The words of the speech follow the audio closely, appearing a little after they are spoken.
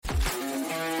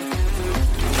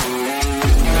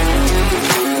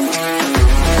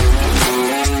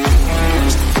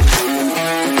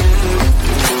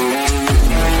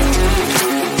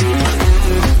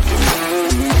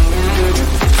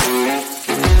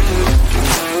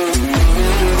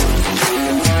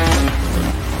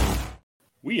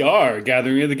We are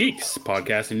Gathering of the Geeks,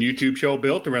 podcast and YouTube show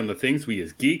built around the things we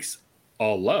as geeks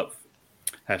all love.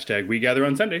 Hashtag We Gather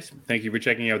on Sundays. Thank you for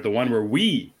checking out the one where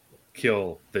we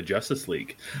kill the Justice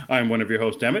League. I'm one of your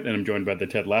hosts, Emmett, and I'm joined by the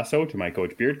Ted Lasso to my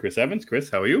coach Beard, Chris Evans.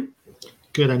 Chris, how are you?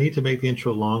 Good. I need to make the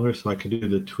intro longer so I can do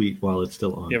the tweet while it's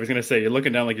still on. Yeah, I was going to say, you're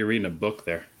looking down like you're reading a book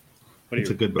there. It's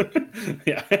a good book.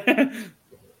 Yeah.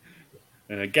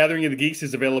 Gathering of the Geeks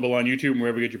is available on YouTube and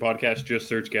wherever you get your podcast. Just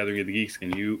search Gathering of the Geeks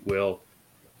and you will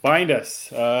find us.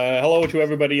 Hello to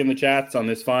everybody in the chats on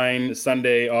this fine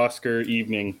Sunday Oscar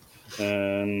evening.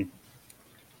 Phil,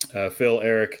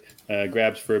 Eric,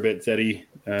 Grabs for a bit. Zeddy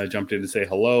jumped in to say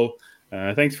hello.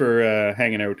 Thanks for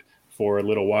hanging out for a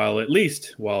little while, at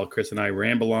least, while Chris and I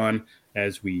ramble on,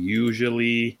 as we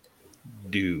usually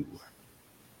do.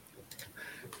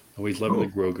 Always loved the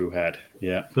Grogu hat.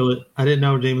 Yeah. Phil, I didn't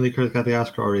know Jamie Lee Curtis got the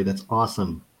Oscar already. That's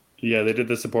awesome. Yeah, they did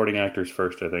the supporting actors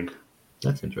first, I think.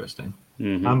 That's interesting.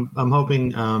 Mm-hmm. I'm hoping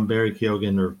Barry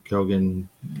Keoghan,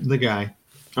 the guy,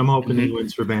 I'm hoping he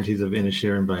wins for Banshees of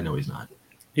Inisherin, but I know he's not.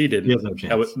 He did. He has no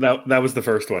chance. That was the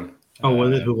first one. Oh,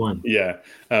 was it? Who won? Yeah.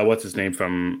 What's his name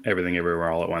from Everything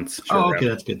Everywhere All at Once? Oh, okay.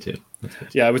 That's good, too.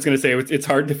 Yeah, I was going to say, it's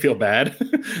hard to feel bad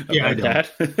about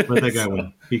that. Let that guy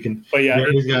win. He can. But yeah,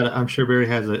 I'm sure Barry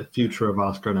has a future of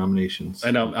Oscar nominations.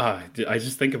 I know. I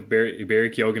just think of Barry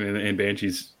Keoghan and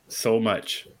Banshees so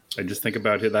much. I just think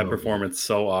about that performance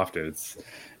so often. It's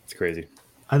crazy.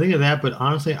 I think of that, but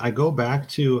honestly, I go back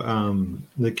to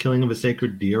The Killing of a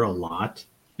Sacred Deer a lot.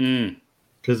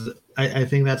 Because I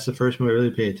think that's the first movie I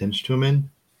really pay attention to him in.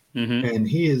 Mm-hmm. And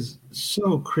he is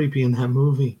so creepy in that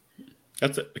movie.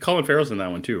 That's Colin Farrell's in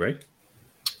that one too, right?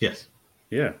 Yes.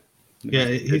 Yeah. Yeah.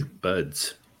 He's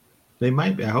buds. They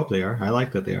might be. I hope they are. I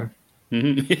like that they are.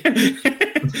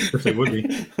 Mm-hmm. If they would be.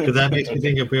 Because that makes me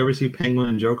think if we ever see Penguin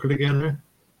and Joker together,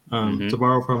 to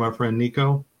borrow from our friend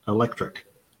Nico, Electric.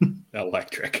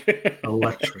 Electric.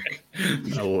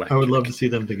 I would love to see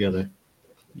them together.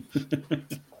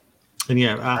 And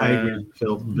yeah, I agree,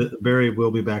 Phil. Barry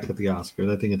will be back at the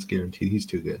Oscars. I think it's guaranteed. He's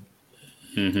too good.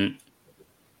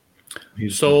 Mm-hmm.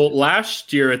 So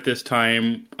last year at this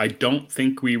time, I don't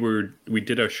think we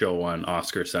did a show on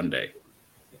Oscar Sunday.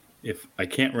 If I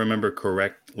can't remember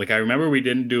correct, I remember we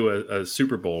didn't do a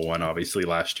Super Bowl one, obviously,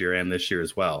 last year and this year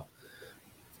as well.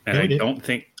 And I don't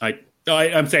think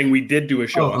I'm saying we did do a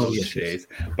show on those days,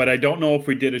 but I don't know if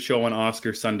we did a show on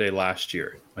Oscar Sunday last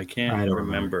year. I don't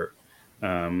remember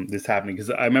this happening because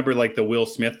I remember the Will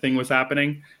Smith thing was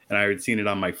happening and I had seen it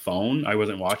on my phone. I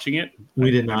wasn't watching it.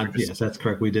 We did not. Yes, that's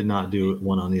correct. We did not do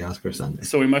one on the Oscar Sunday.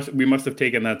 So we must have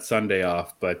taken that Sunday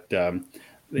off, but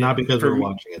not because we're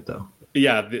watching it though.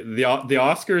 Yeah, the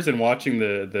Oscars and watching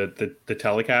the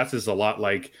telecast is a lot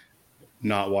like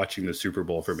not watching the Super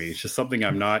Bowl for me. It's just something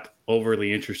I'm not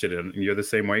overly interested in. You're the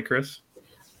same way, Chris?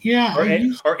 Yeah.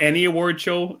 Or any award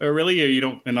show, really? Or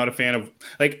you're not a fan of...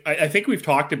 I think we've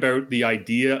talked about the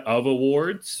idea of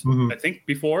awards, I think,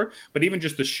 before. But even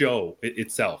just the show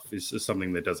itself is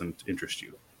something that doesn't interest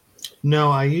you. No,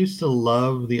 I used to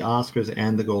love the Oscars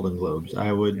and the Golden Globes.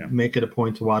 I would make it a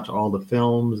point to watch all the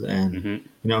films and,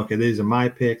 okay, these are my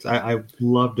picks. I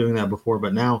loved doing that before,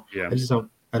 but now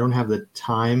I don't have the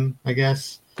time, I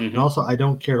guess. And also, I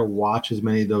don't care to watch as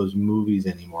many of those movies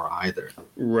anymore either.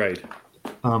 Right.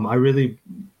 I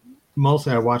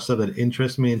watch stuff that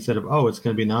interests me instead of, it's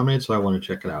going to be nominated, so I want to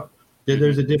check it out.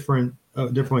 There's a different way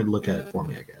to look at it for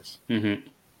me, I guess. Mm-hmm.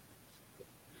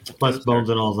 Plus, Bones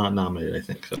and All is not nominated, I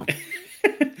think. So.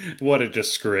 What a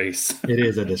disgrace. It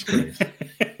is a disgrace.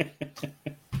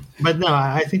 But no,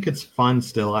 I think it's fun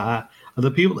still.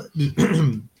 The people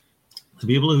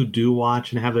who do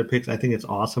watch and have their picks, I think it's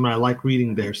awesome. And I like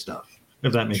reading their stuff,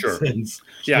 if that makes sense.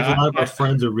 Yeah, a lot of our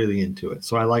friends are really into it.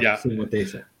 So I like seeing what they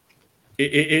say.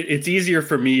 It's easier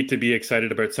for me to be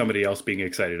excited about somebody else being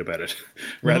excited about it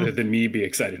rather than me be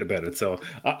excited about it. So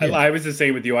I was the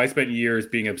same with you. I spent years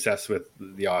being obsessed with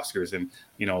the Oscars and,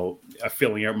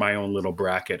 filling out my own little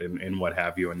bracket and what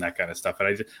have you and that kind of stuff. And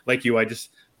I just, like you, I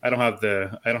don't have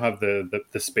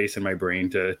the space in my brain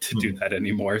to do that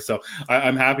anymore. So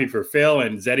I'm happy for Phil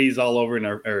and Zeddy's all over it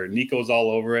or Nico's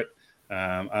all over it.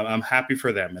 I'm happy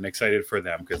for them and excited for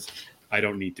them because I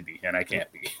don't need to be and I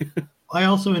can't be. I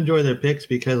also enjoy their picks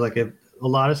because if a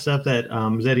lot of stuff that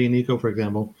Zeddy and Nico, for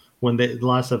example, a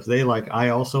lot of stuff they like,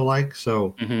 I also like.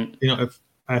 So,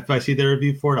 if I see their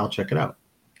review for it, I'll check it out.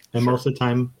 And most of the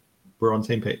time, we're on the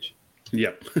same page.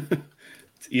 Yep.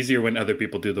 It's easier when other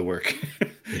people do the work.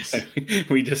 Yes.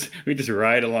 we just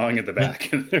ride along at the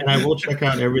back. And I will check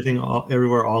out everything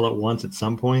everywhere all at once at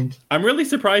some point. I'm really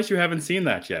surprised you haven't seen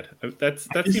that yet. That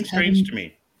seems strange to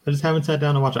me. I just haven't sat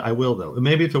down to watch it. I will, though.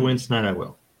 Maybe if it wins tonight, I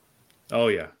will. Oh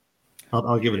yeah.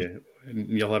 I'll give it.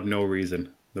 You'll have no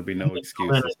reason. There'll be no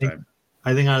excuse this time.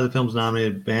 I think out of the films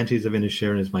nominated, Banshees of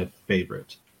Inisherin is my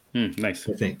favorite. Nice.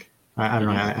 I think. I don't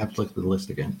know. I have to look at the list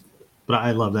again, but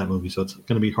I love that movie, so it's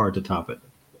going to be hard to top it.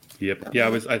 Yep.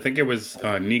 Yeah, I think it was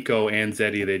Nico and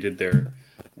Zeddy. They did their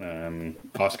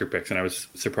Oscar picks, and I was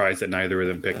surprised that neither of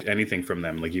them picked anything from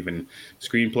them, like even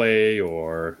screenplay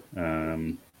or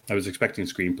I was expecting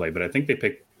screenplay, but I think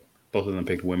both of them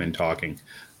picked women talking.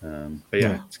 But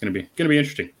yeah, it's gonna be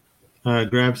interesting.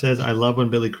 Grab says, I love when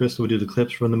Billy Crystal would do the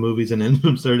clips from the movies and then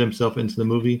insert himself into the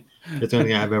movie. It's the only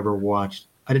thing I've ever watched.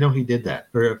 I didn't know he did that,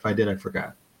 or if I did, I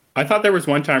forgot. I thought there was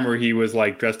one time where he was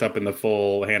like dressed up in the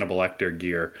full Hannibal Lecter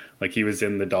gear, like he was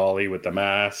in the dolly with the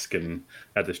mask and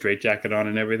had the straitjacket on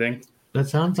and everything. That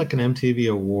sounds like an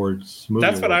MTV Awards movie.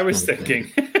 That's what I was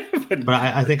thinking. But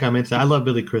I think I'm into. I love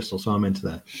Billy Crystal, so I'm into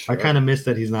that. Sure. I kind of miss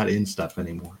that he's not in stuff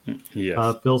anymore.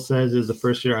 Yes. Phil says, "Is the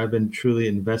first year I've been truly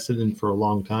invested in for a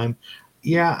long time."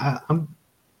 Yeah, I'm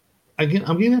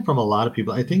getting that from a lot of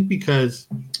people. I think because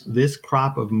this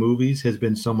crop of movies has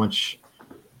been so much.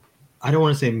 I don't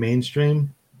want to say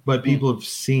mainstream, but people have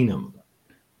seen them,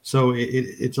 so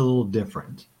it's a little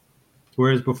different.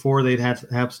 Whereas before they'd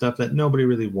have stuff that nobody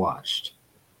really watched,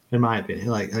 in my opinion,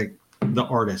 like The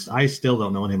Artist. I still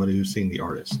don't know anybody who's seen The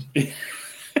Artist.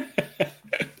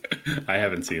 I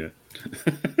haven't seen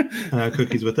it.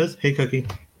 Cookie's with us. Hey, Cookie.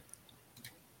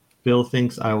 Bill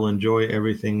thinks I will enjoy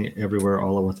everything, everywhere,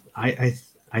 all at once.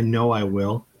 I know I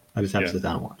will. I just have to sit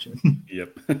down and watch it.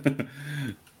 Yep.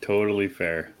 Totally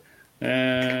fair. All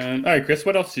right, Chris,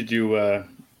 what else did you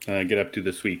get up to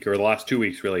this week, or the last 2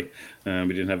 weeks, really? We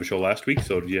didn't have a show last week,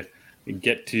 so did you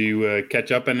get to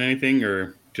catch up on anything,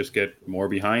 or just get more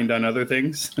behind on other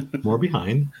things? More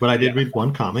behind, but I did read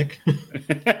one comic.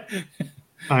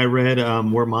 I read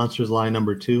Where Monsters Lie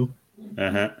 #2.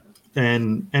 Uh-huh.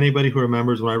 And anybody who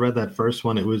remembers when I read that first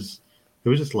one, it was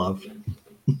just love.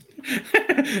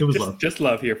 It was love. Just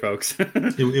love here, folks.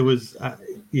 It was,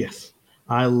 yes.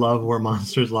 I love Where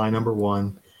Monsters Lie #1.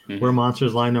 Mm-hmm. Where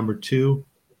Monsters Lie #2,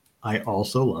 I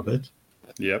also love it.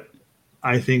 Yep.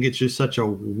 I think it's just such a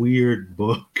weird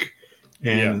book.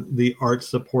 And the art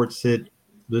supports it.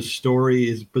 The story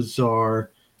is bizarre.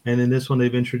 And in this one,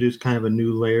 they've introduced kind of a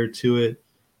new layer to it.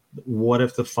 What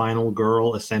if the final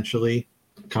girl essentially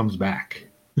comes back?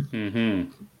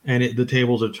 Mm-hmm. And the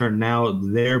tables are turned. Now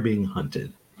they're being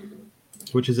hunted,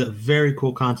 which is a very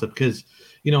cool concept because,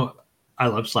 I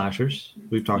love slashers.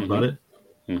 We've talked about it.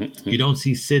 Mm-hmm. You don't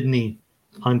see Sydney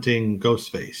hunting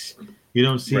Ghostface. You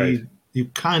don't see... Right. You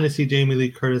kind of see Jamie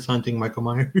Lee Curtis hunting Michael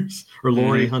Myers or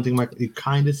Laurie hunting Michael. You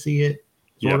kind of see it,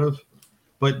 sort of.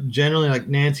 But generally, like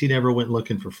Nancy never went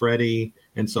looking for Freddy.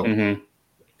 And so in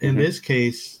this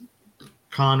case,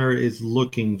 Connor is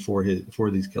looking for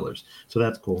these killers. So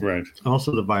that's cool. Right.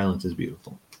 Also, the violence is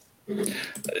beautiful.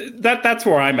 That's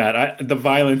where I'm at. The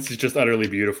violence is just utterly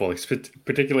beautiful.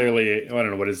 Particularly, I don't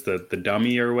know, what is the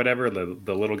dummy or whatever,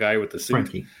 the little guy with the suit.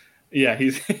 Frankie. Yeah,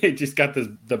 he just got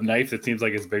the knife that seems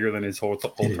like it's bigger than his whole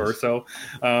torso.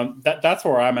 That's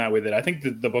where I'm at with it. I think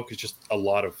the book is just a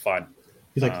lot of fun.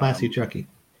 He's like classy Chucky.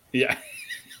 Yeah.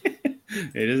 It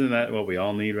isn't that what we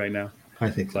all need right now? I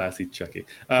think classy Chucky.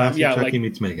 Classy Chucky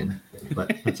meets Megan,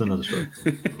 but that's another story.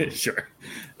 Sure.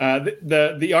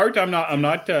 The art, I'm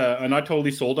not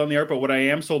totally sold on the art, but what I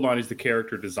am sold on is the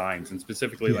character designs, and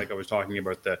specifically, like I was talking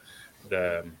about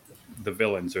the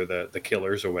villains or the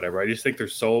killers or whatever. I just think they're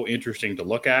so interesting to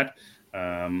look at.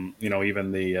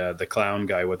 Even the clown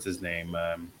guy, what's his name?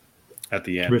 At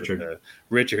the end, Richard.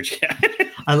 Richard, yeah.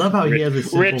 I love how he has a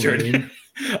simple name.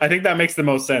 I think that makes the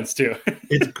most sense too.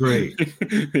 It's great.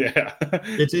 Yeah,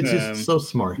 it's just so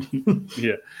smart.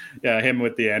 yeah. Him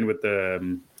with the end with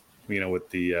the with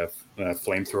the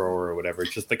flamethrower or whatever.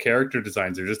 It's just the character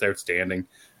designs are just outstanding,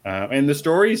 and the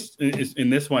stories in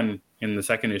this one, in the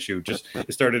second issue,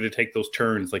 it started to take those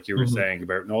turns, like you were saying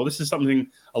about. No, this is something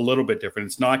a little bit different.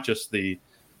 It's not just the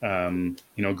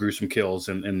gruesome kills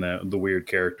and the weird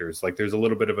characters. Like there's a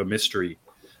little bit of a mystery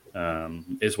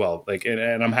as well. Like,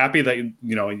 and I'm happy that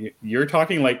you're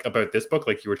talking like about this book,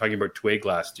 like you were talking about Twig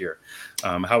last year.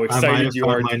 How excited you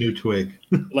are! My new Twig.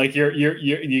 Like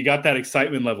you got that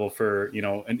excitement level for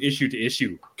an issue to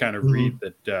issue kind of read.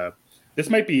 That this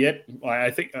might be it.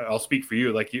 I think I'll speak for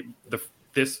you. Like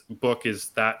this book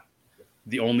is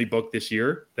the only book this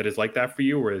year that is like that for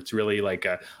you, where it's really like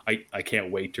I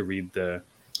can't wait to read the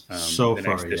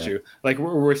next issue. Like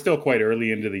we're still quite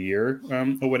early into the year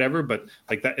or whatever, but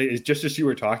like that is just as you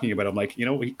were talking about. I'm like,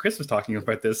 Chris was talking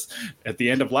about this at the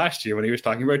end of last year when he was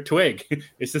talking about Twig.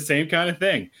 It's the same kind of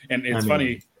thing, and it's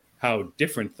funny how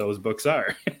different those books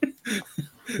are.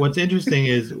 What's interesting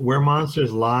is Where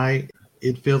Monsters Lie.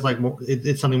 It feels like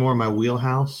it's something more in my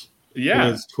wheelhouse. Yeah.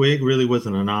 Whereas Twig really was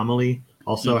an anomaly.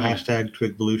 Also, hashtag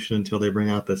Twigvolution until they bring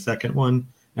out the second one,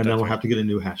 and then we'll have to get a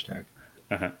new hashtag.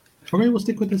 Or maybe we'll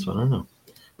stick with this one. I don't know.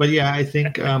 But yeah, I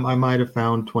think I might have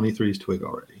found 23's Twig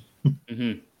already.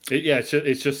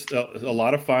 It's just a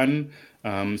lot of fun,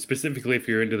 specifically if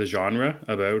you're into the genre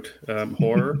about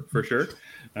horror, for sure.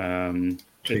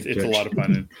 It's a lot of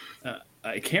fun.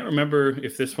 I can't remember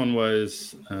if this one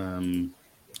was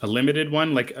a limited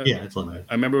one. It's limited.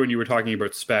 I remember when you were talking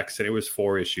about Specs, and it was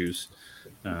 4 issues.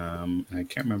 I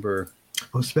can't remember.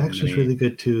 Oh, Specs was really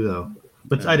good too, though.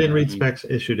 But I didn't read Specs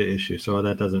issue to issue, so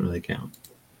that doesn't really count.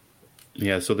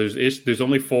 Yeah, so there's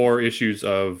only 4 issues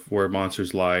of Where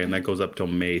Monsters Lie, and that goes up till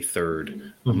May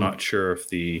 3rd. I'm not sure if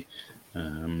the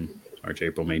March,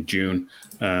 April, May, June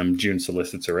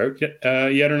solicits are out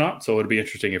yet or not. So it'd be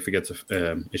interesting if it gets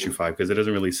issue 5, because it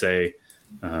doesn't really say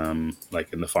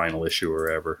like in the final issue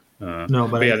or ever. No,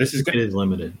 but yeah, it is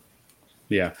limited.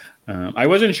 Yeah, I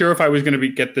wasn't sure if I was going to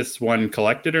get this one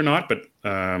collected or not, but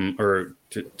or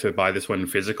to buy this one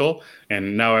physical.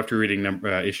 And now after reading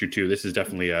issue 2, this is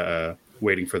definitely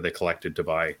waiting for the collected to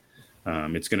buy.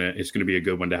 It's gonna be a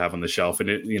good one to have on the shelf. And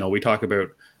we talk about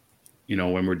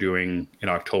when we're doing in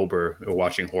October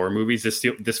watching horror movies,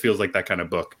 this feels like that kind of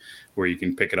book where you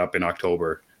can pick it up in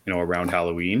October. Around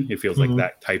Halloween, it feels like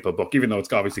that type of book, even though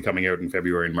it's obviously coming out in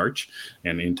February and March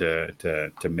and into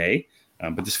to May.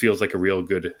 But this feels like a real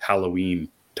good Halloween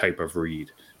type of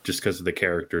read, just because of the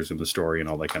characters and the story and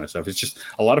all that kind of stuff. It's just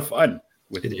a lot of fun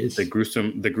with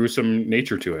the gruesome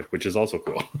nature to it, which is also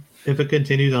cool. If it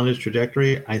continues on this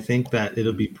trajectory, I think that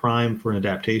it'll be prime for an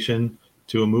adaptation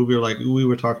to a movie, or like we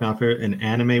were talking off here, an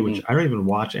anime, which I don't even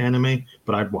watch anime,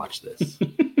 but I'd watch this.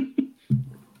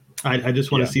 I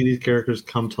just want to see these characters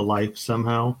come to life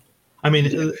somehow. I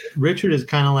mean, Richard is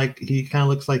kind of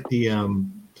looks like the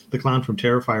clown from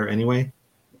Terrifier anyway.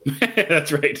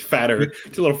 That's right. Fatter.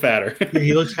 It's a little fatter.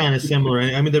 He looks kind of similar.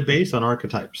 I mean, they're based on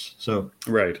archetypes. So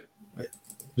right.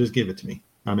 Just give it to me.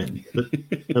 I'm in.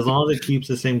 As long as it keeps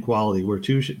the same quality. We're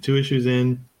two issues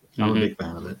in. I'm a big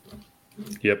fan of it.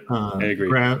 Yep. I agree.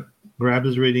 Grab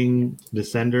is reading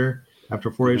Descender after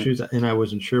 4 issues, and I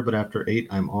wasn't sure, but after 8,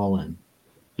 I'm all in.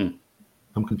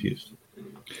 I'm confused.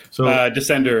 So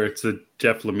Descender, it's a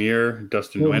Jeff Lemire,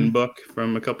 Dustin Nguyen book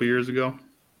from a couple years ago.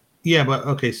 Yeah, but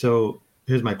okay, so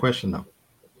here's my question though.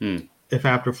 If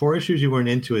after 4 issues you weren't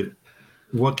into it,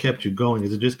 what kept you going?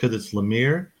 Is it just because it's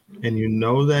Lemire and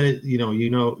that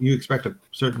you expect a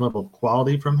certain level of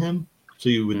quality from him, so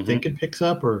you would think it picks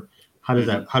up, or how did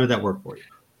that work for you?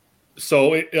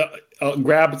 So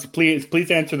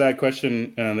please answer that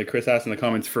question that Chris asked in the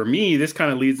comments. For me, this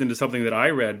kind of leads into something that I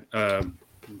read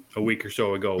a week or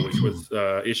so ago, which was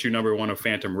issue number 1 of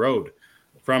Phantom Road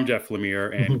from Jeff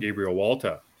Lemire and Gabriel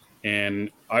Walta.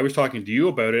 And I was talking to you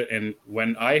about it, and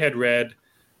when I had read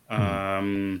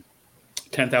 10,000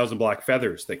 Black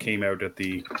Feathers that came out at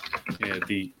the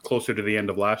closer to the end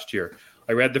of last year,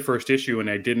 I read the first issue and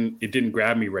it didn't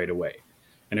grab me right away.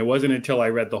 And it wasn't until I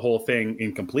read the whole thing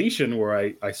in completion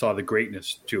where I saw the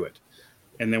greatness to it.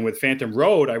 And then with Phantom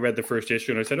Road, I read the first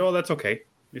issue and I said, oh, that's okay.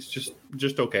 It's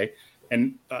just okay.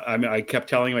 And I kept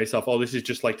telling myself, oh, this is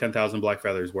just like 10,000 Black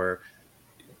Feathers, where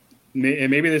and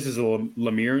maybe this is a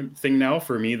Lemire thing now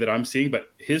for me that I'm seeing, but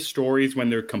his stories, when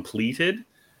they're completed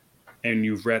and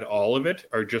you've read all of it,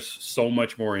 are just so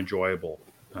much more enjoyable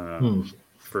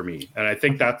for me. And I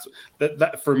think that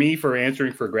for me, for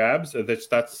answering for Grabs,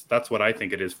 that's what I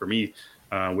think it is for me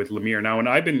with Lemire now. And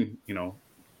I've been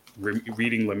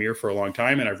reading Lemire for a long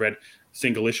time, and I've read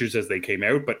single issues as they came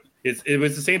out, but it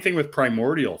was the same thing with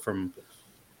Primordial from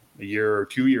a year or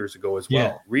 2 years ago as well.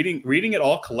 Yeah. Reading it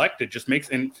all collected just makes,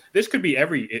 and this could be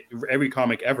every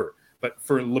comic ever, but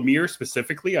for Lemire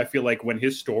specifically, I feel like when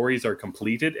his stories are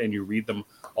completed and you read them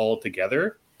all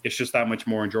together, it's just that much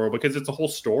more enjoyable because it's a whole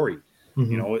story.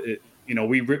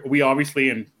 We obviously,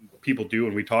 and people do,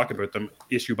 and we talk about them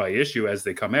issue by issue as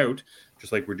they come out,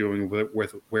 just like we're doing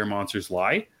with Where Monsters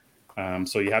Lie.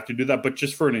 So you have to do that, but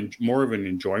just for more of an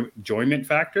enjoyment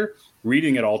factor,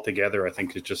 reading it all together, I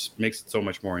think it just makes it so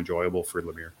much more enjoyable for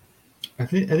Lemire. I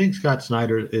think Scott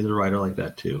Snyder is a writer like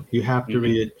that too. You have to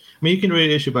read it. I mean, you can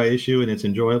read it issue by issue and it's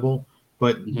enjoyable,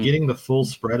 but getting the full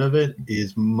spread of it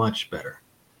is much better.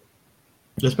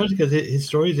 Especially because his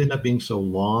stories end up being so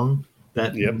long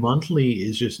that monthly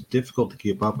is just difficult to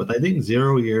keep up with. I think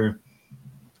 0 Year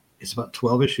is about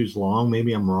 12 issues long.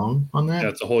 Maybe I'm wrong on that. Yeah,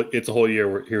 it's a whole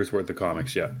year. Here's worth of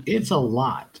comics. Yeah, it's a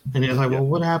lot. And it's like, well,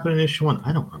 what happened in issue 1?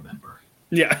 I don't remember.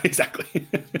 Yeah, exactly.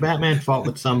 Batman fought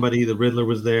with somebody. The Riddler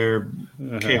was there.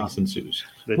 Chaos ensues.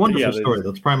 Wonderful story.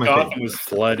 That's probably my favorite. Was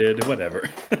flooded. Whatever.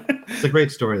 It's a great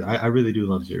story. I really do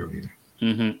love Zero Year.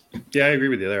 Mm-hmm. Yeah, I agree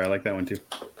with you there. I like that one too.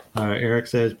 Eric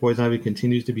says Poison Ivy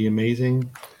continues to be amazing.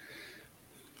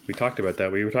 We talked about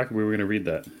that. We were going to read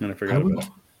that, and I forgot about it.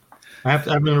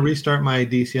 I'm going to restart my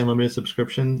DC Unlimited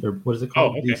subscription, or what is it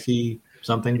called? Okay. DC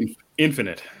something?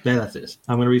 Infinite. Yeah, that's it.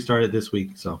 I'm going to restart it this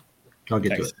week, so I'll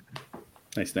get to it.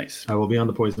 Nice. I will be on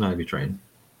the Poison Ivy train.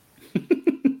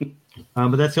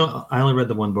 But that's I only read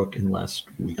the one book in the last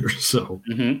week or so.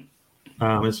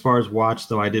 Mm-hmm. As far as watch,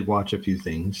 though, I did watch a few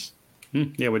things.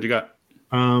 Yeah, what you got?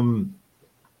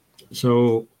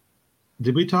 So,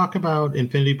 did we talk about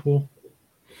Infinity Pool?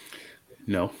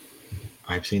 No.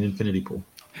 I've seen Infinity Pool.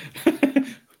 I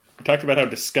talked about how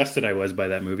disgusted I was by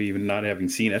that movie, even not having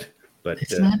seen it. But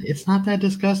it's not that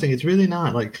disgusting. It's really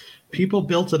not. Like, people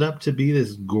built it up to be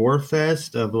this gore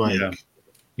fest of like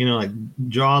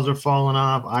jaws are falling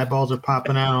off, eyeballs are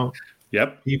popping out.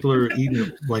 Yep. People are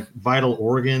eating like vital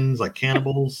organs, like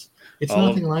cannibals. It's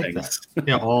nothing like that.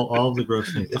 Yeah, all of the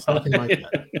gross things. It's nothing like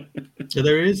that. So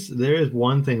there is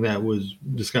one thing that was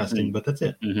disgusting, but that's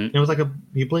it. Mm-hmm. It was like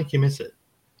you blink, you miss it.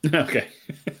 Okay.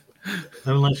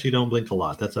 Unless you don't blink a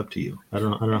lot, that's up to you. I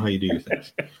don't know how you do your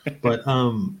things. But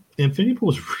Infinity Pool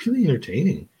was really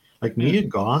entertaining. Like Mia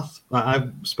Goth,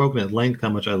 I've spoken at length how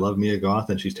much I love Mia Goth,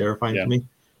 and she's terrifying to me.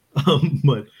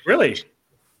 But really,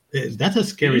 that's a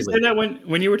scary. Did you say that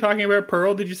when you were talking about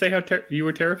Pearl? Did you say how you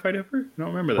were terrified of her? I don't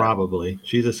remember that. Probably,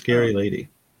 she's a scary lady.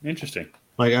 Interesting.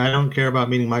 Like, I don't care about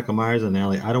meeting Michael Myers in an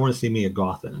alley. I don't want to see Mia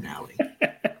Goth in an alley.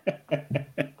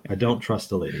 I don't trust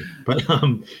the lady, but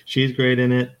she's great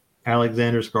in it.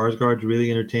 Alexander Skarsgård's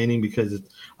really entertaining because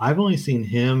I've only seen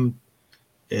him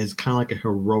as kind of like a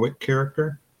heroic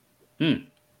character.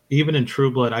 Even in True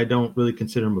Blood, I don't really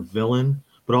consider him a villain,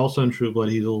 but also in True Blood,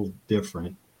 he's a little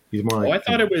different. He's more like. I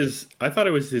thought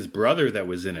it was his brother that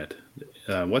was in it.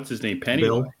 What's his name? Pennywise.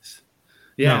 Bill?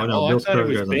 Yeah. No, I thought it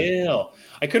was Bill.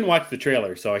 I couldn't watch the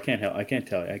trailer, so I can't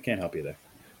help you there.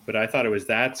 But I thought it was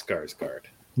that Skarsgård.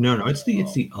 No, it's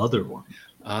the other one.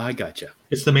 I gotcha.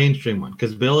 It's the mainstream one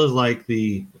because Bill is like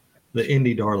the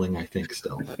indie darling, I think.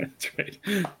 Still, that's right.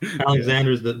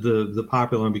 Alexander's the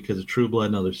popular one because of True Blood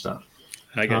and other stuff.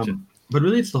 I gotcha. But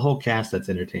really, it's the whole cast that's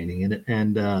entertaining in it,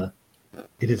 and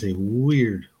it is a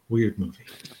weird movie.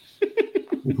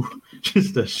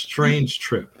 Just a strange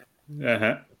trip.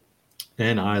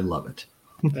 And I love it.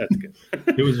 That's good.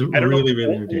 It was really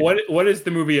entertaining. What is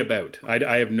the movie about?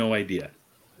 I have no idea.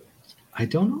 I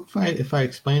don't know if I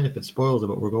explain if it spoils it,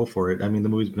 but we'll go for it. I mean, the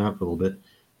movie's been out for a little bit.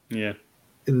 Yeah.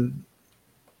 I don't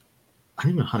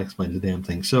even know how to explain the damn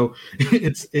thing. So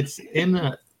it's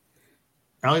in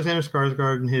Alexander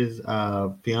Skarsgård and his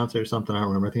fiance or something. I don't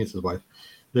remember. I think it's his wife.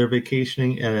 They're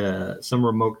vacationing at some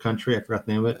remote country. I forgot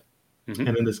the name of it. Mm-hmm.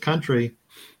 And in this country,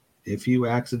 if you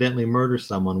accidentally murder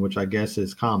someone, which I guess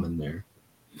is common there,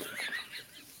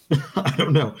 I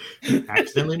don't know,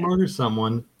 accidentally murder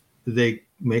someone, they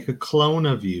make a clone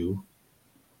of you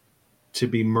to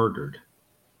be murdered.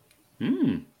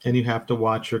 And you have to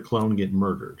watch your clone get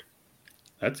murdered.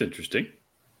 That's interesting.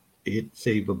 It's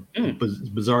a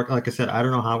bizarre, like I said, I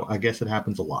don't know how, I guess it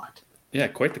happens a lot. Yeah,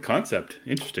 quite the concept.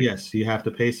 Interesting. Yes, you have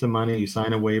to pay some money, you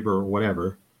sign a waiver or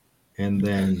whatever, and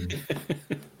then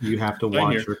you have to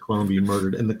watch your clone be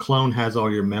murdered. And the clone has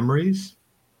all your memories.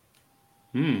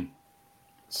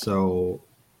 So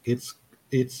it's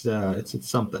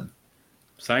something.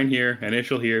 Sign here,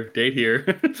 initial here, date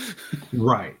here.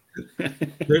 Right.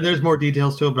 There's more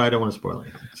details to it, but I don't want to spoil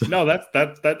anything. So. No, that's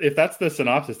if that's the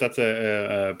synopsis, that's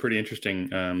a pretty interesting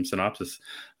synopsis.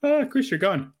 Chris, you're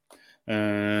gone.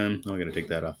 I'm gonna take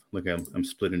that off. Look, I'm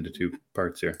split into two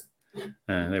parts here.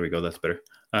 There we go. That's better.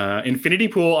 Infinity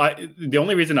Pool. The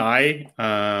only reason I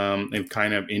am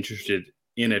kind of interested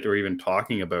in it or even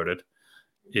talking about it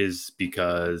is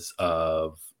because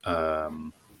of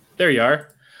there you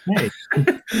are. Hey.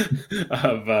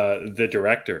 Of the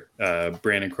director,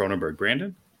 Brandon Cronenberg.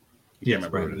 Brandon? Yes,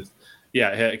 Brandon.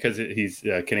 Yeah, because he's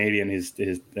Canadian. His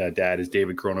dad is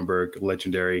David Cronenberg,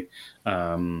 legendary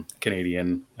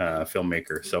Canadian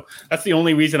filmmaker. So that's the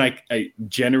only reason I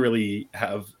generally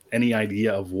have any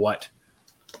idea of what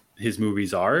his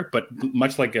movies are. But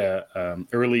much like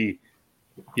early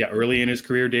in his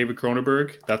career, David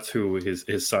Cronenberg, that's who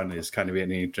his son is, kind of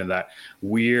into that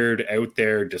weird, out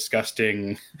there,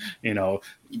 disgusting,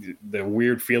 the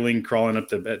weird feeling crawling up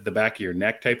the back of your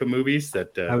neck type of movies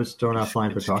that I was thrown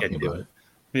offline for talking about it.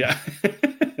 Yeah.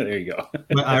 There you go.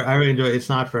 But I really enjoy it. It's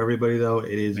not for everybody though.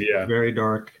 It is very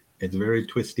dark. It's very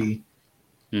twisty,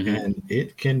 and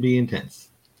it can be intense.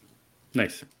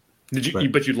 Nice.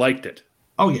 But you liked it?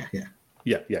 Oh yeah.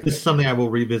 Yeah. This is something I will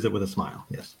revisit with a smile.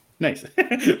 Yes. Nice.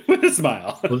 With a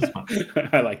smile.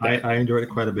 I like that. I enjoyed it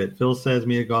quite a bit. Phil says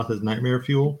Mia Goth is nightmare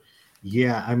fuel.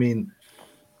 Yeah, I mean,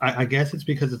 I guess it's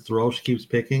because it's the role she keeps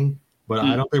picking, but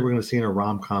I don't think we're going to see in a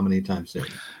rom-com anytime soon.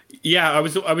 Yeah, I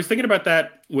was thinking about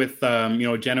that with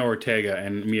Jenna Ortega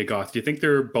and Mia Goth. Do you think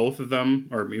they're both of them,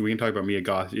 or we can talk about Mia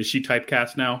Goth? Is she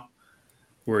typecast now,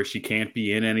 where she can't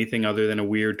be in anything other than a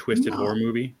weird, twisted horror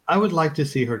movie? I would like to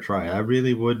see her try it. I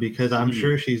really would, because I'm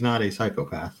sure she's not a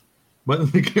psychopath.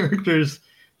 But the characters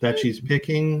that she's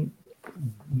picking,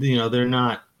 they're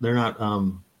not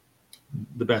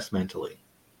the best mentally.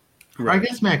 Right. I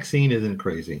guess Maxine isn't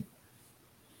crazy.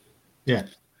 Yeah.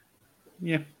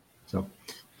 So,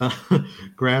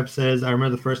 Grab says, I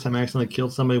remember the first time I accidentally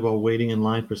killed somebody while waiting in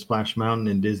line for Splash Mountain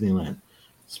in Disneyland.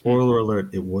 Spoiler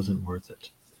alert, it wasn't worth it.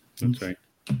 That's right.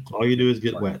 All you do is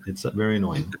get wet. It's very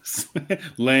annoying.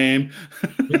 Lame.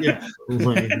 Yeah,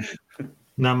 lame.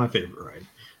 Not my favorite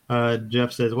ride.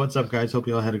 Jeff says, what's up, guys? Hope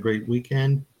you all had a great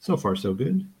weekend. So far, so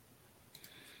good.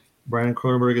 Brian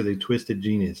Cronenberg is a twisted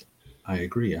genius. I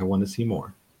agree. I want to see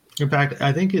more. In fact,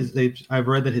 I think I've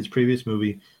read that his previous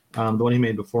movie, the one he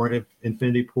made before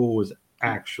Infinity Pool, was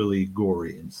actually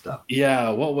gory and stuff.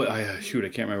 Yeah. I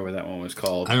can't remember what that one was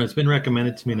called. I don't know. It's been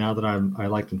recommended to me now that I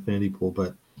liked Infinity Pool,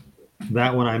 but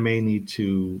that one I may need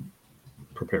to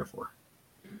prepare for.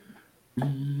 I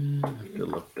have to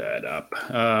look that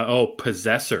up.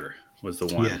 Possessor was the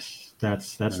one. Yes,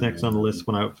 that's next on the list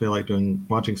when I feel like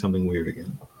watching something weird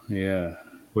again. Yeah.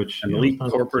 Which an elite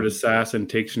corporate assassin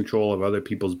takes control of other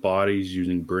people's bodies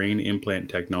using brain implant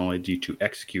technology to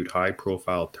execute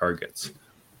high-profile targets.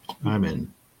 I'm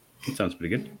in. It sounds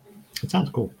pretty good. It sounds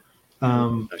cool.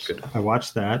 That's good. I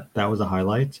watched that. That was a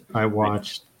highlight. I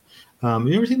watched.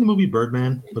 You ever seen the movie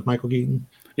Birdman with Michael Keaton?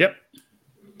 Yep.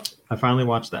 I finally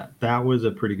watched that. That was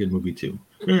a pretty good movie too.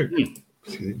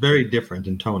 Very different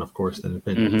in tone, of course, than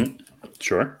Infinity. Mm-hmm.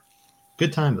 Sure.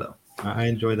 Good time though. I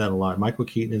enjoyed that a lot. Michael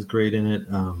Keaton is great in it.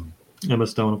 Emma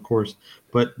Stone, of course,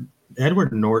 but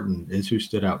Edward Norton is who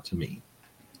stood out to me.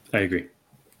 I agree.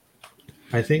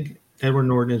 I think Edward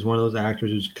Norton is one of those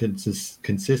actors who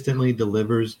consistently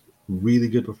delivers really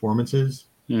good performances.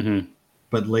 Mm-hmm.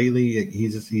 But lately,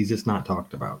 he's just not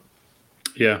talked about.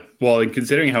 Yeah. Well, and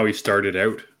considering how he started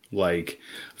out, like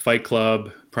Fight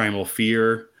Club, Primal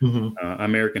Fear,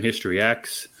 American History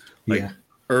X,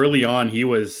 early on, he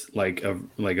was like a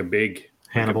big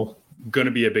Hannibal, going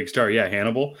to be a big star. Yeah,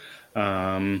 Hannibal.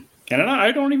 And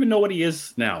I don't even know what he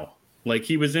is now. Like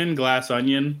he was in Glass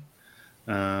Onion.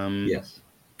 Yes.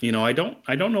 I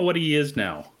don't know what he is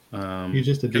now. He's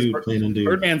just a dude playing a dude.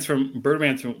 Birdman's from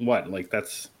what? Like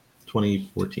that's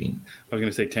 2014. I was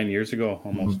going to say 10 years ago,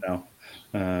 almost now.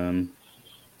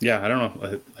 Yeah, I don't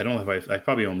know if I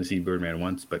probably only see Birdman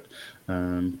once, but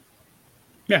I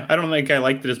don't think I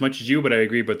liked it as much as you, but I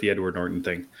agree about the Edward Norton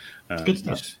thing. Good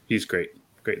stuff. He's great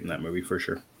in that movie for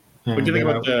sure. What do you think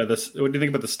about what do you think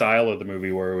about the style of the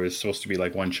movie where it was supposed to be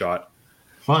like one shot?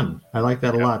 Fun. I like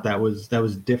that a lot. That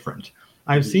was different.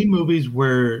 I've seen movies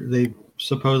where they've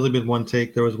supposedly been one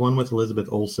take. There was one with Elizabeth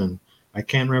Olsen. I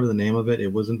can't remember the name of it.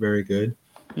 It wasn't very good,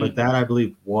 but that I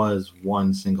believe was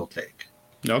one single take.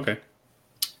 Okay.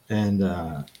 And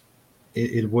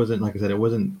it wasn't, like I said, it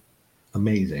wasn't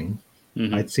amazing.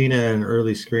 Mm-hmm. I'd seen it at an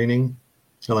early screening,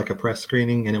 so like a press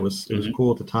screening, and it was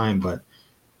cool at the time, but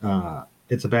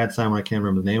it's a bad sign when I can't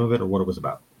remember the name of it or what it was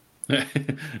about.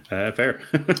 Fair.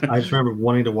 I just remember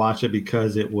wanting to watch it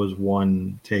because it was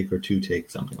one take or two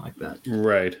takes, something like that.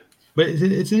 Right. But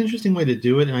it's an interesting way to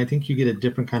do it, and I think you get a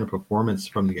different kind of performance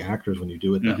from the actors when you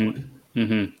do it that way.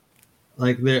 Mm-hmm.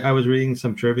 Like I was reading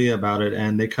some trivia about it,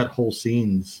 and they cut whole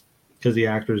scenes because the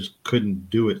actors couldn't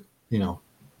do it.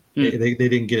 They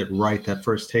didn't get it right that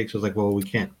first take. So it was like, well, we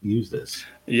can't use this.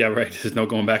 Yeah, right. There's no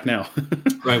going back now.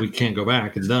 Right, we can't go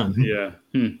back. It's done. Yeah.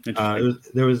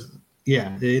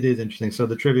 It is interesting. So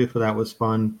the trivia for that was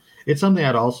fun. It's something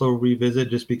I'd also revisit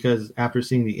just because after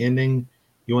seeing the ending,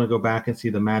 you want to go back and see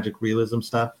the magic realism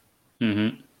stuff,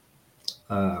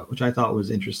 which I thought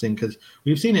was interesting because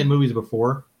we've seen it in movies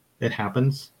before. It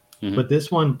happens, but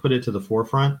this one put it to the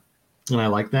forefront, and I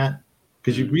like that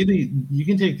because you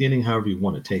can take the ending however you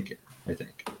want to take it, I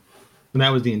think. And that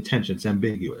was the intention. It's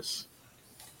ambiguous.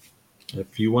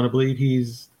 If you want to believe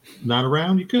he's not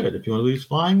around, you could. If you want to believe he's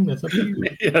flying, that's up to you.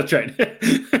 Yeah, that's right.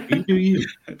 You do you.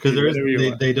 Because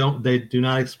they do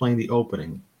not explain the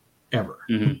opening ever.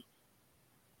 Mm-hmm.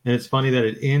 And it's funny that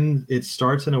it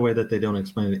starts in a way that they don't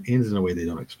explain, it ends in a way they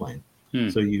don't explain.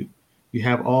 So you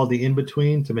have all the in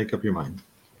between to make up your mind.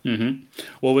 Mm-hmm.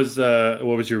 What was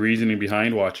your reasoning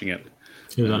behind watching it?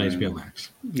 It was on HBO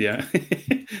Max. Yeah.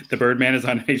 The Birdman is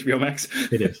on HBO Max.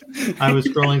 It is. I was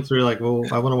scrolling through like, well,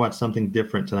 I want to watch something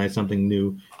different tonight, something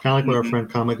new. Kind of like what our friend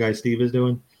Comic Guy Steve is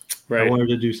doing. Right. I wanted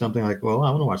to do something like, well, I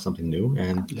want to watch something new,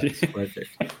 and that's what I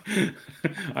picked.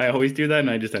 I always do that, and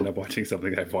I just end up watching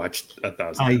something I've watched 1,000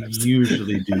 times. I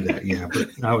usually do that, yeah.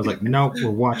 But I was like, nope, we're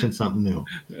watching something new.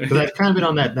 Because I've kind of been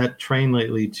on that train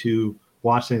lately to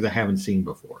watch things I haven't seen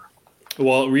before.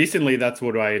 Well, recently, that's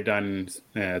what I had done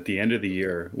at the end of the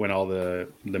year when all the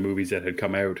movies that had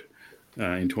come out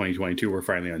in 2022 were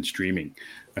finally on streaming.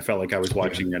 I felt like I was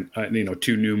watching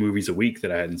 2 new movies a week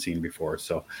that I hadn't seen before.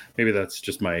 So maybe that's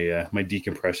just my my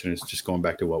decompression is just going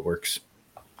back to what works.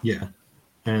 Yeah.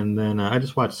 And then I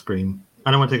just watched Scream.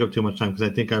 I don't want to take up too much time because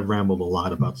I think I've rambled a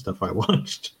lot about stuff I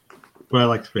watched. But I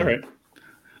like Scream. All right.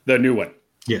 The new one.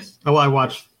 Yes. Oh, I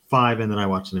watched 5 and then I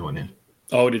watched the new one, yeah.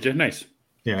 Oh, did you? Nice.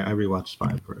 Yeah, I rewatched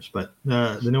 5 first. But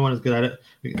the new one is good at it.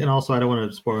 And also, I don't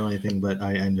want to spoil anything, but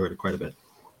I enjoyed it quite a bit.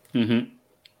 Mm-hmm.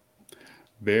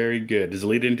 Very good. Does it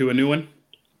lead into a new one?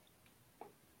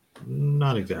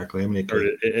 Not exactly. I mean,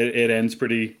 it ends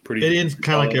pretty. It ends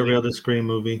kind of like every other Scream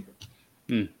movie.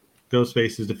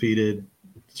 Ghostface is defeated.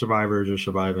 Survivors are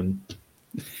surviving.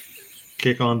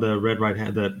 Kick on the red right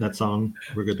hand. That song.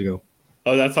 We're good to go.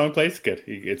 Oh, that song plays good.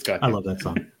 It's got. I love that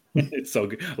song. It's so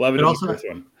good. Love it.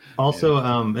 Also,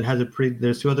 it has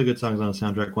there's 2 other good songs on the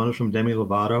soundtrack. One is from Demi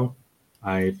Lovato.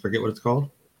 I forget what it's called.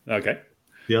 Okay.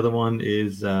 The other one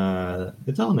is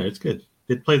it's on there. It's good.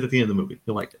 It plays at the end of the movie.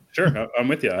 You'll like it. Sure, I'm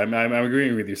with you. I'm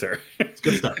agreeing with you, sir. It's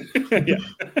good stuff. Yeah.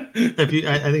 I think you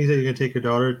said you're gonna take your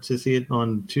daughter to see it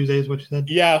on Tuesday. Is what you said?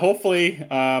 Yeah, hopefully.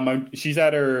 She's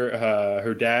at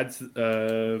her dad's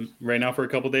right now for a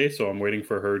couple days, so I'm waiting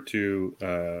for her to.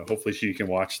 Hopefully, she can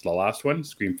watch the last one,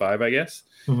 Scream 5, I guess,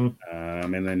 and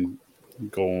then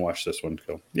go and watch this one.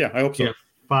 So yeah, I hope so. Yeah.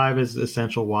 5 is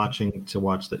essential watching to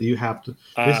watch that. You have to.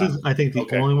 This is, I think,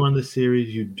 the only one in the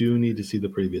series you do need to see the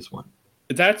previous one.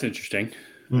 That's interesting.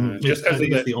 Just because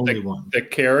it's the only one. The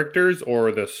characters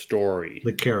or the story?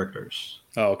 The characters.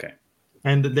 Oh, okay.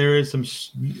 And there is some.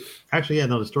 Actually, yeah,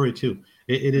 no, the story too.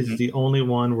 It is the only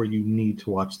one where you need to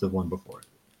watch the one before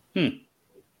it.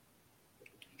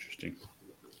 Interesting.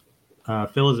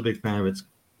 Phil is a big fan of it.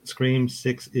 Scream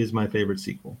 6 is my favorite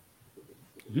sequel.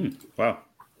 Wow.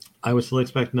 I would still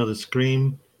expect another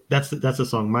Scream. That's a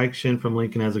song. Mike Shin from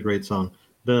Lincoln has a great song.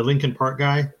 The Linkin Park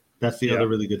guy, that's the other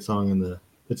really good song at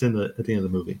the end of the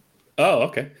movie. Oh,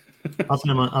 okay. I'll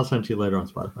send it to you later on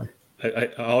Spotify. I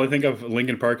always think of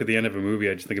Linkin Park at the end of a movie.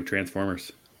 I just think of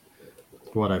Transformers.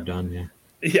 What I've done, yeah.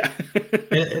 Yeah.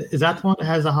 Is that the one that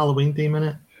has a Halloween theme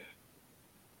in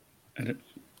it?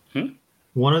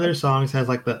 One of their songs has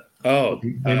like the. Oh,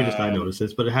 maybe just I noticed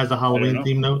this, but it has the Halloween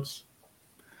theme notes.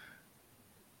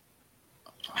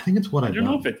 I think it's what I've done.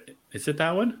 I don't know if is it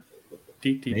that one?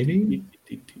 Maybe.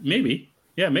 Maybe.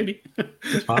 Yeah, maybe.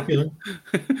 It's popular.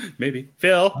 Maybe.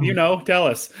 Phil, tell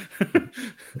us.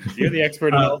 You're the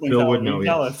expert on Phil would know.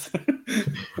 Tell us.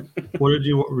 What did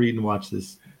you read and watch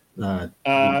this? So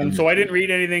I didn't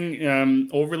read anything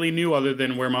overly new other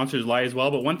than Where Monsters Lie as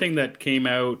well. But one thing that came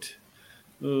out,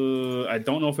 I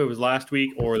don't know if it was last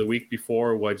week or the week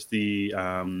before, was the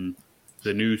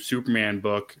new Superman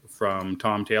book from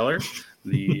Tom Taylor,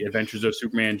 The Adventures of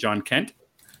Superman John Kent.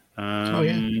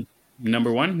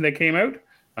 Number 1 that came out.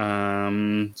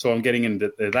 So I'm getting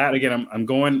into that again. I'm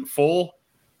going full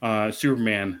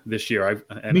Superman this year.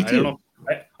 Me too. I don't know.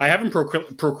 I haven't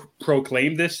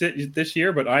proclaimed this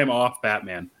year, but I'm off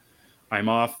Batman. I'm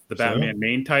off the Batman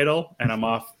main title, and I'm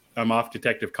off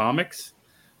Detective Comics.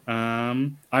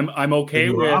 I'm okay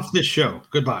with off this show.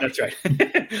 Goodbye. That's right.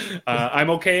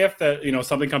 I'm okay if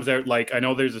something comes out. Like I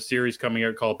know there's a series coming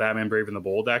out called Batman Brave and the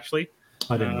Bold. Actually,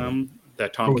 I didn't know.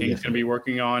 That Tom King's going to be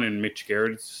working on, and Mitch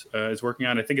Garrett is working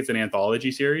on. I think it's an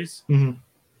anthology series. Mm-hmm.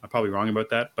 I'm probably wrong about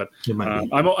that, but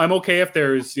I'm okay if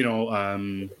there's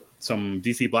some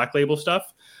DC Black Label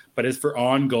stuff. But as for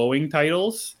ongoing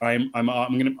titles, I'm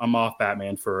off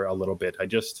Batman for a little bit.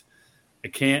 I've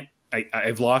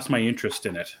lost my interest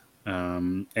in it,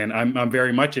 and I'm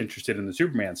very much interested in the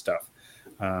Superman stuff.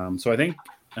 So I think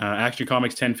Action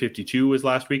Comics 1052 was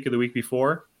last week or the week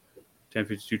before,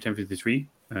 1052, 1053.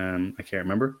 I can't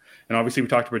remember. And obviously we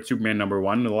talked about Superman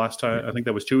 #1 the last time. I think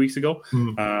that was 2 weeks ago.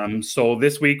 Mm-hmm. So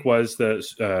this week was the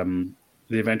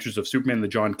Adventures of Superman, the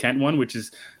John Kent one, which is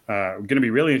going to be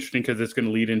really interesting because it's going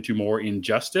to lead into more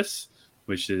Injustice,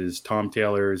 which is Tom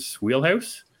Taylor's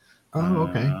wheelhouse. Oh,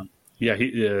 okay.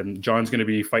 John's going to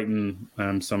be fighting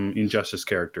some Injustice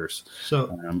characters.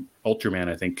 So Ultraman,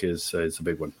 I think, is a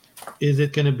big one. Is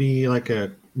it going to be like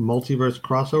a multiverse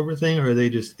crossover thing, or are they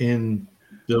just in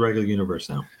the regular universe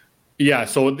now? Yeah,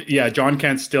 so John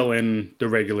Kent's still in the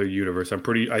regular universe. I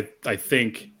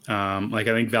think I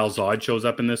think Val Zod shows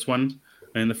up in this one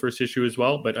in the first issue as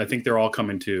well, but I think they're all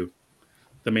coming to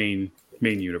the main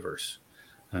universe.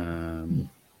 So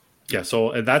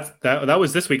that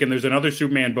was this week, and there's another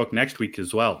Superman book next week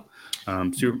as well.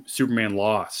 Superman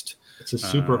Lost. It's a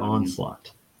super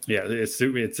onslaught. Yeah, it's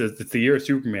the year of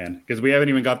Superman, because we haven't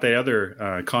even got the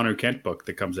other Connor Kent book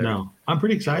that comes out. No, I'm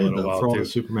pretty excited though for all the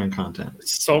Superman content.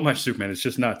 So much Superman, it's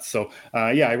just nuts. So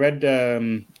I read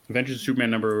Adventures of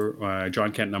Superman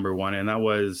John Kent #1, and that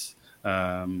was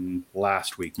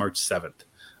last week, March 7th.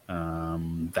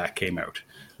 That came out.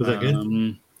 Was that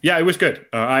good? Yeah, it was good.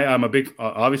 I'm a big,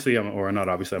 I'm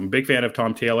a big fan of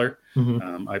Tom Taylor.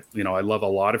 Mm-hmm. I love a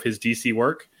lot of his DC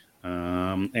work.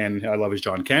 And I love his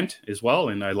John Kent as well.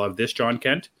 And I love this John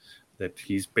Kent, that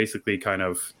he's basically kind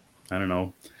of, I don't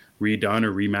know, redone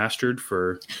or remastered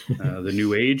for the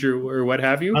new age or what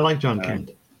have you. I like John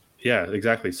Kent. Yeah,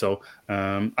 exactly. So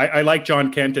I like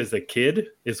John Kent as a kid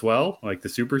as well, like the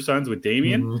Super Sons with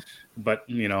Damian. Mm-hmm. But,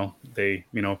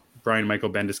 Brian Michael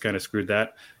Bendis kind of screwed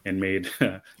that and made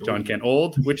John Kent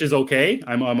old, which is okay.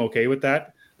 I'm okay with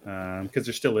that because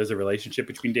there still is a relationship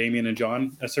between Damian and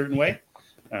John a certain way.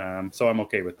 So I'm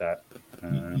okay with that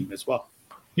as well.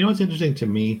 You know what's interesting to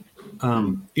me?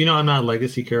 I'm not a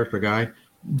legacy character guy,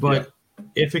 but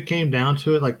if it came down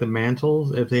to it, like the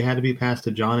mantles, if they had to be passed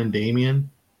to John and Damian,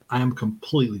 I am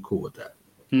completely cool with that.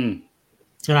 And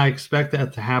I expect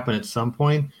that to happen at some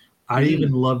point. I'd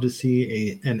even love to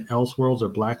see an Elseworlds or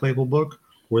Black Label book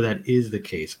where that is the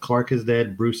case. Clark is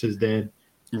dead, Bruce is dead.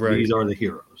 Right. These are the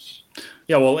heroes.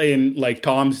 Yeah, well, in like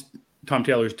Tom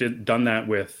Taylor's done that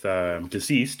with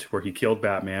Deceased, where he killed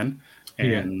Batman,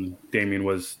 and Damian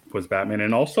was Batman.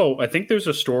 And also, I think there's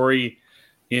a story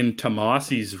in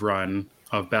Tomasi's run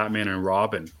of Batman and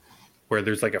Robin, where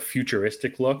there's like a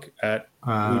futuristic look at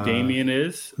who Damian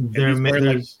is.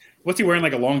 What's he wearing,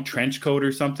 like a long trench coat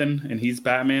or something? And he's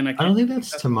Batman. I don't think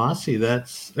that's Tomasi.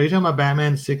 Are you talking about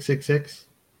Batman 666?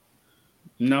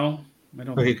 No, I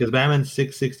don't. Okay, because Batman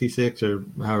 666 or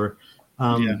however.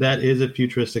 That is a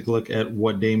futuristic look at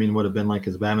what Damian would have been like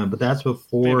as Batman, but that's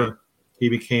before he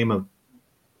became I don't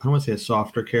want to say a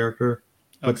softer character,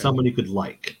 but someone you could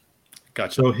like.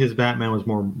 Gotcha. So his Batman was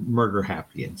more murder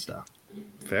happy and stuff.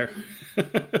 Fair.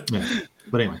 Yeah.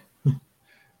 But anyway.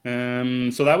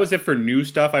 So that was it for new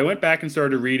stuff. I went back and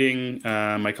started reading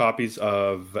my copies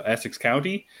of Essex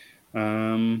County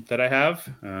that I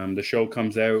have. The show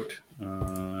comes out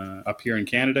up here in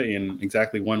Canada in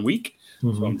exactly 1 week.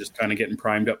 Mm-hmm. So I'm just kind of getting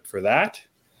primed up for that.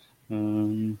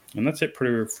 And that's it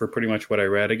for pretty much what I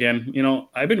read. Again,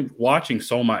 I've been watching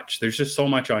so much. There's just so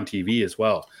much on TV as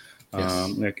well. Yes.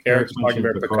 Like Eric's talking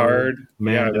about Picard.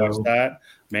 Mando. Yeah, I watched that.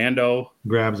 Mando.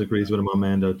 Grabs agrees with him on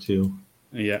Mando too.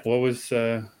 Yeah. What was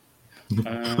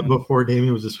before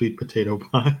Damian was a sweet potato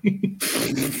pie?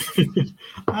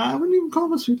 I wouldn't even call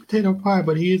him a sweet potato pie,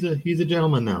 but he's a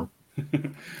gentleman now.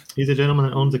 He's a gentleman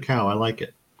that owns a cow. I like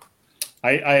it.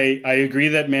 I agree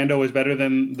that Mando is better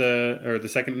than the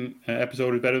second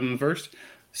episode is better than the first.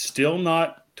 Still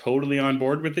not totally on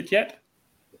board with it yet.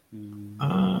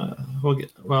 I'll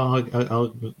get to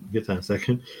that in a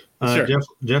second. Sure.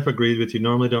 Jeff agrees with you.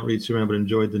 Normally don't read Superman, but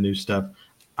enjoyed the new stuff.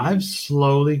 I've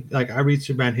slowly, I read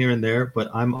Superman here and there,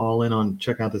 but I'm all in on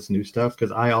check out this new stuff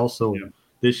because I also,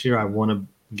 this year, I want to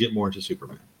get more into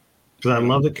Superman. Because I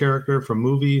love the character from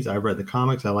movies. I've read the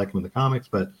comics. I like him in the comics,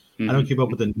 but I don't keep up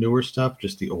with the newer stuff,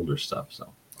 just the older stuff.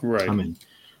 So I'm in.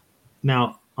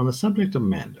 Now, on the subject of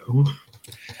Mando.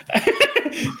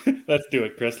 Let's do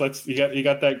it, Chris. You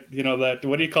got that, that,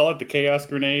 what do you call it? The chaos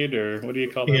grenade, or what do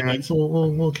you call it? Yeah, it's a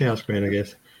little chaos grenade, I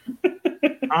guess.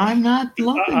 I'm not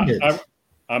loving it.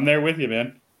 I'm there with you,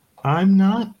 man. I'm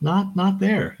not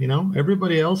there.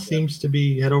 Everybody else seems to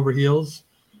be head over heels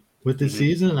with this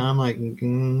season. And I'm like,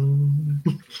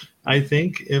 I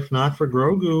think if not for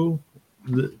Grogu,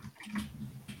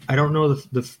 I don't know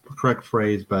the correct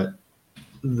phrase, but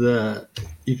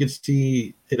you could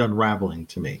see it unraveling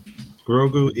to me.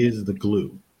 Grogu is the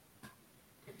glue.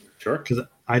 Sure. Because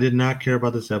I did not care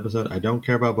about this episode. I don't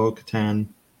care about Bo-Katan.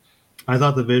 I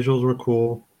thought the visuals were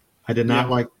cool. I did not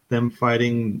like them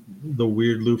fighting the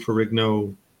weird Lou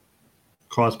Ferrigno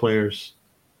cosplayers.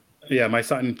 Yeah, my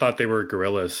son thought they were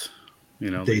gorillas.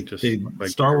 They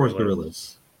Star Wars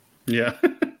gorillas. Yeah.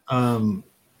 It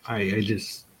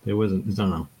wasn't. I don't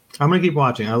know. I'm gonna keep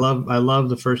watching. I love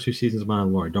the first 2 seasons of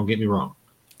Mandalorian. Don't get me wrong.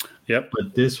 Yep.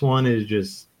 But this one is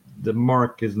just the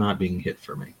mark is not being hit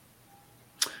for me.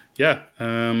 Yeah,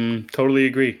 totally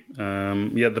agree.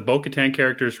 The Bo-Katan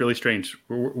character is really strange.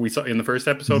 We saw in the first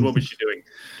episode, what was she doing?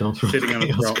 Don't throw sitting on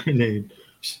a throne. Grenade.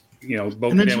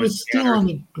 And then she was still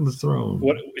on the throne.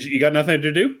 What, you got nothing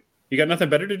to do? You got nothing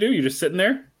better to do? You're just sitting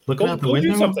there? Looking out the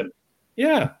window? Do something.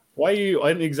 Yeah. Why are you...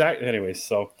 Exactly. Anyways,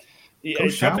 so...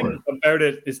 something about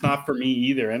it is not for me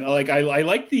either. And like I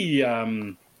like the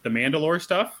Mandalore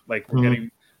stuff. Like we're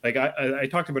getting... Like I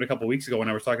talked about it a couple of weeks ago when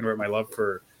I was talking about my love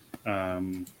for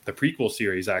the prequel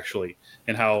series, actually,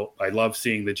 and how I love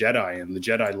seeing the Jedi and the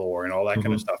Jedi lore and all that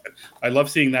kind of stuff. And I love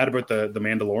seeing that about the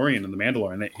Mandalorian and the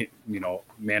Mandalorian.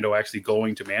 Mando actually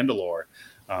going to Mandalore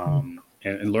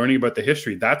and learning about the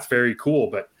history. That's very cool.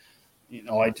 But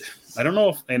I don't know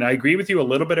if, and I agree with you a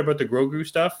little bit about the Grogu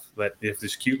stuff. That if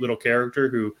this cute little character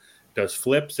who does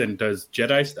flips and does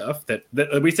Jedi stuff, that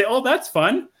we say, oh, that's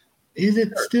fun. Is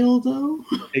it still though?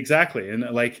 Exactly, and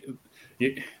like.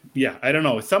 Yeah, I don't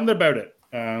know. It's something about it.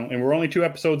 And we're only 2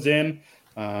 episodes in.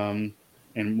 And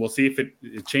we'll see if it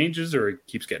changes or it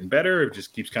keeps getting better. Or it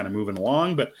just keeps kind of moving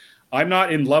along. But I'm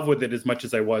not in love with it as much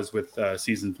as I was with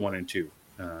seasons 1 and 2.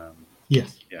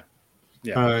 Yes.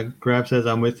 Yeah. Grab says,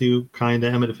 I'm with you. Kind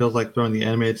of, Emmett. It feels like throwing the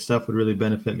animated stuff would really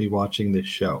benefit me watching this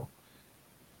show.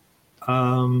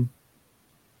 What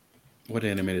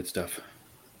animated stuff?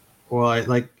 Well,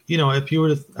 if you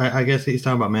were to, I guess he's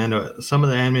talking about Mando. Some of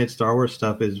the animated Star Wars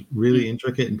stuff is really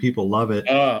intricate and people love it.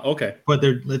 Okay. But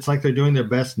it's like they're doing their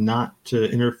best not to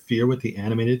interfere with the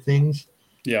animated things.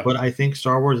 Yeah. But I think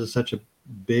Star Wars is such a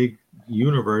big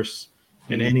universe.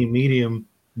 In any medium,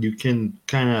 you can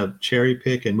kind of cherry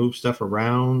pick and move stuff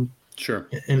around. Sure.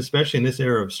 And especially in this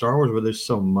era of Star Wars where there's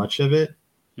so much of it,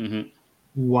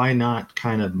 why not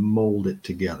kind of mold it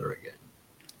together again?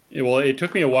 Well, it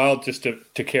took me a while just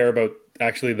to care about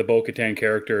actually the Bo-Katan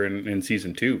character in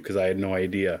season 2 because I had no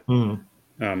idea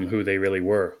who they really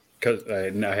were because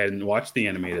I hadn't watched the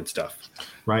animated stuff.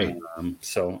 Right.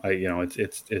 So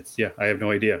it's I have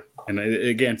no idea. And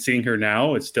again, seeing her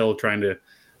now, it's still trying to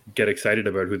get excited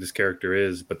about who this character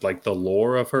is. But like the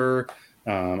lore of her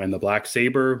and the black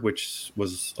saber, which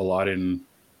was a lot in,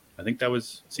 I think that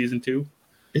was season 2.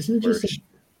 Isn't it just?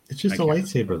 It's just a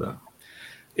lightsaber though.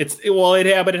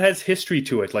 But it has history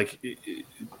to it.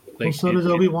 Well, so does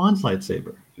Obi-Wan's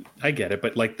lightsaber. I get it,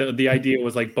 but like the idea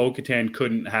was like Bo-Katan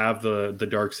couldn't have the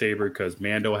dark saber because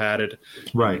Mando had it,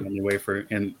 right? Anyway,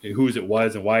 and whose it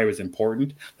was and why it was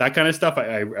important. That kind of stuff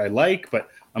I like, but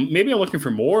maybe I'm looking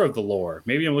for more of the lore.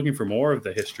 Maybe I'm looking for more of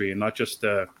the history and not just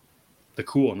the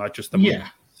cool, not just the movies,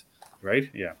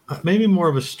 right? Yeah, maybe more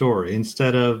of a story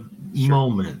instead of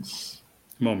moments.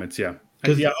 Moments, yeah.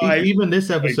 Because even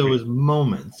this episode was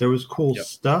moments. There was cool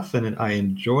stuff in it. I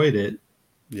enjoyed it.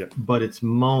 Yeah. But it's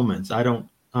moments. I'm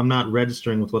not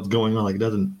registering with what's going on. Like it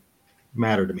doesn't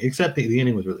matter to me. Except the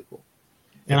ending was really cool.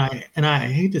 And I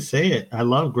hate to say it, I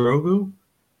love Grogu,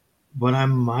 but I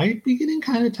might be getting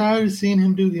kind of tired of seeing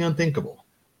him do the unthinkable.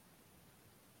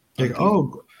 Like,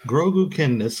 Grogu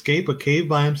can escape a cave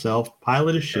by himself,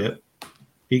 pilot a ship.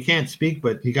 He can't speak,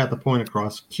 but he got the point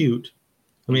across. Cute.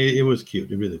 I mean, it was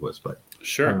cute. It really was. But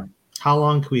sure. How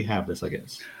long can we have this, I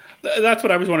guess? That's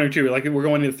what I was wondering, too. Like, we're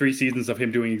going into 3 seasons of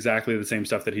him doing exactly the same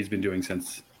stuff that he's been doing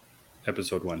since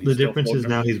episode 1. The difference is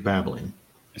now he's babbling.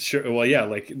 Sure. Well, yeah,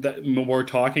 like more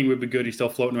talking would be good. He's still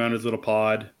floating around his little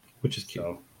pod. Which is cute.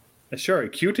 So, sure.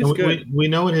 Cute is good. We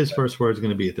know what his first word is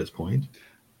going to be at this point.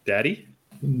 Daddy?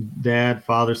 Dad,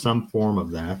 father, some form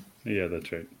of that. Yeah,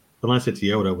 that's right. Unless it's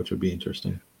Yoda, which would be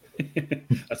interesting.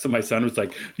 That's what my son was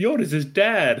like. Yoda's his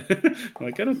dad. I'm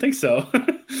like, I don't think so.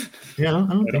 Yeah,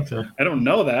 I don't think so. I don't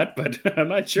know that, but I'm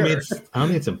not sure. I don't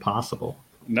think it's impossible.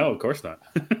 No, of course not.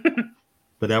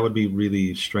 But that would be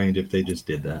really strange if they just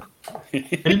did that. And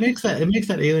it makes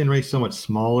that alien race so much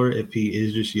smaller if he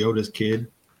is just Yoda's kid.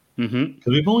 Because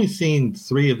we've only seen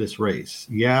 3 of this race: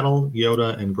 Yaddle,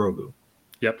 Yoda, and Grogu.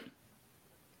 Yep.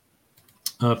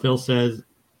 Phil says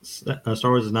Star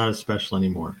Wars is not as special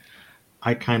anymore.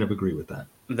 I kind of agree with that.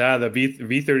 The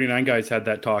V39 guys had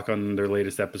that talk on their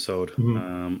latest episode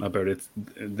about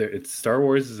it's Star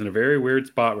Wars is in a very weird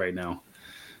spot right now.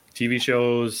 TV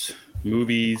shows,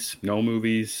 movies, no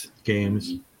movies,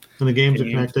 games, and the games are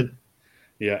connected.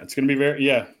 Yeah, it's going to be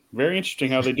very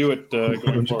interesting how they do it.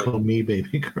 Going forward. Call me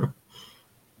baby girl.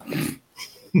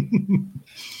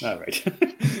 All right.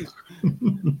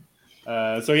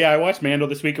 So I watched Mando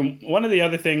this week, and one of the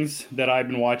other things that I've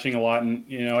been watching a lot, and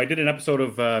I did an episode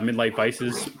of Midlight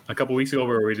Vices a couple weeks ago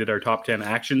where we did our top 10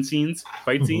 action scenes,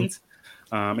 fight scenes,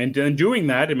 and then doing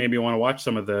that, it made me want to watch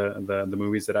some of the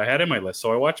movies that I had in my list.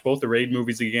 So I watched both the Raid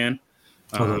movies again,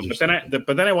 but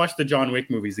then I watched the John Wick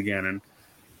movies again, and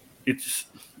it's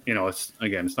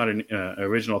it's not an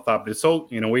original thought, but it's so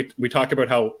we talk about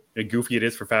how goofy it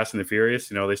is for Fast and the Furious.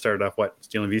 They started off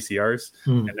stealing VCRs,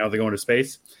 and now they're going to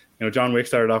space. John Wick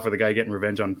started off with a guy getting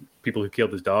revenge on people who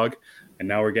killed his dog, and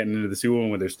now we're getting into the sequel one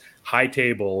where there's High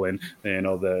Table and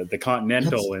the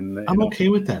Continental. I'm okay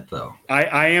with that though.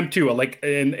 I am too. Like,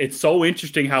 and it's so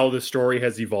interesting how the story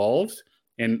has evolved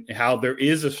and how there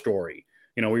is a story.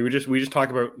 We just finished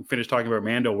talking about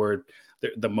Mando, where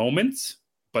the moments,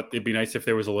 but it'd be nice if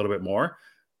there was a little bit more.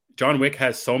 John Wick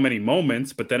has so many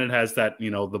moments, but then it has that,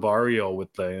 the Barrio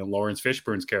with the Lawrence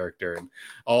Fishburne's character and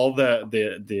all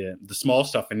the small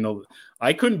stuff. And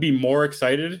I couldn't be more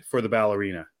excited for the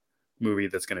Ballerina movie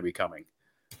that's going to be coming,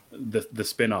 the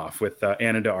spin-off with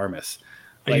Ana de Armas.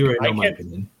 You already know my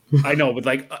opinion. I know, but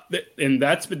and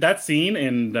that scene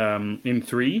in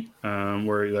 3,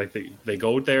 where like they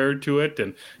go there to it,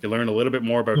 and you learn a little bit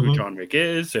more about who John Wick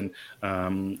is, and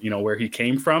where he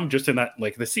came from. Just in that,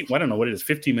 like the scene, I don't know what it is,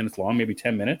 15 minutes long, maybe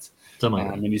 10 minutes.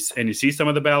 And you see some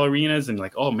of the ballerinas, and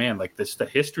like, oh man, like the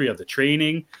history of the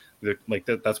training,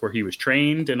 that's where he was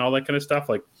trained and all that kind of stuff.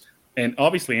 Like, and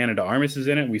obviously Ana de Armas is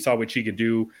in it. We saw what she could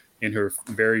do in her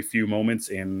very few moments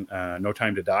in No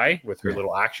Time to Die with her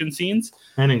little action scenes.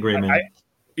 And in Gray Man.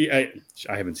 I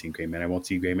haven't seen Gray Man. I won't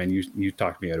see Gray Man. You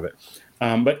talked me out of it.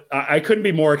 But I couldn't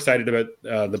be more excited about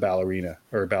the Ballerina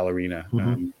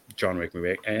John Wick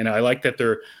movie. And I like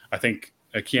that I think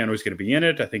Keanu's going to be in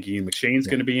it. I think Ian McShane's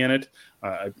going to be in it.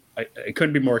 I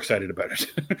couldn't be more excited about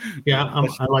it. Yeah,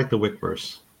 I like the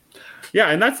Wickverse. Yeah,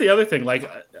 and that's the other thing.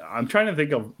 Like, I'm trying to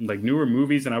think of like newer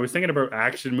movies, and I was thinking about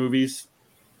action movies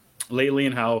lately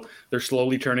and how they're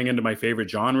slowly turning into my favorite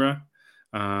genre.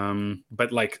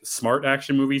 But like smart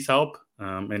action movies help.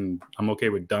 And I'm okay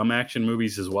with dumb action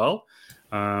movies as well.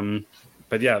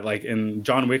 But yeah, like in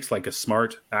John Wick's like a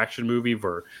smart action movie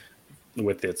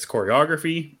with its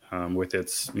choreography, with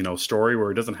its, story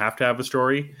where it doesn't have to have a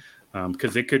story.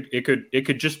 Because it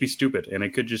could just be stupid, and it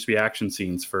could just be action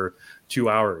scenes for 2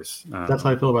 hours. That's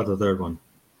how I feel about the third one.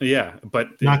 Yeah,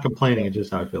 but not complaining. It's just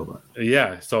how I feel about it.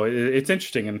 Yeah, so it's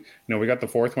interesting, and we got the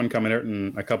fourth one coming out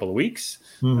in a couple of weeks,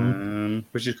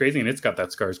 which is crazy, and it's got that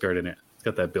Skarsgård in it. It's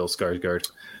got that Bill Skarsgård.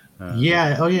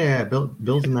 Yeah.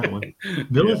 Bill's in that one.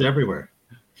 Bill is everywhere.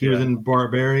 He was in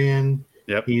Barbarian.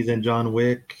 Yep. He's in John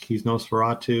Wick. He's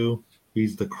Nosferatu.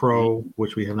 He's The Crow,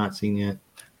 which we have not seen yet.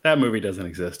 That movie doesn't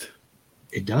exist.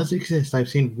 It does exist. I've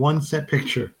seen one set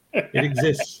picture. It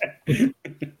exists.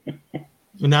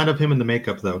 Not of him in the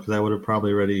makeup, though, because I would have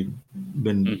probably already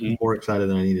been more excited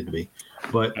than I needed to be.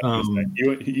 But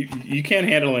you can't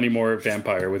handle any more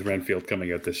Vampire with Renfield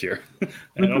coming out this year.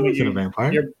 Renfield's a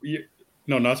vampire.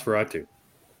 No, Nosferatu.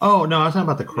 Oh, no, I was talking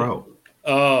about The Crow.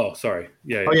 Oh, sorry.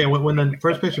 Yeah. Oh, yeah. When the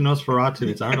first picture Nosferatu,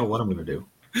 I don't know what I'm going to do.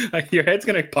 Your head's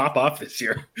gonna pop off this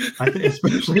year. I think,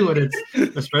 especially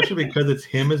because it's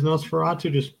him as Nosferatu.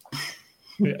 Just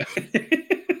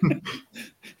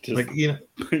like yeah,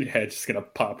 just gonna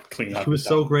pop clean up. He was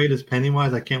so great as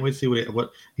Pennywise. I can't wait to see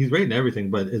what he's great in everything,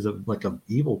 but as a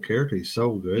evil character, he's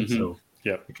so good. So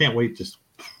yeah, I can't wait. Just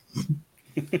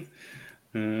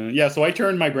so I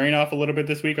turned my brain off a little bit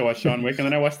this week. I watched John Wick, and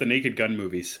then I watched the Naked Gun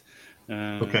movies.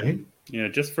 Okay.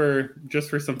 Just for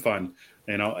some fun.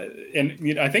 And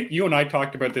I think you and I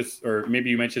talked about this, or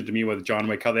maybe you mentioned to me with John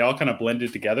Wick, how they all kind of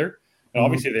blended together. And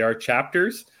obviously they are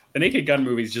chapters. The Naked Gun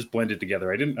movies just blended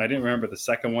together. I didn't remember the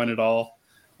second one at all.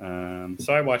 So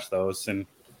I watched those, and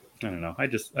I don't know. I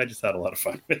just had a lot of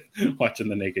fun watching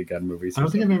the Naked Gun movies. I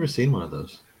don't think I've ever seen one of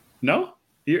those. No?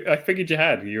 I figured you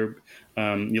had. You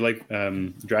like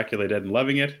Dracula Dead and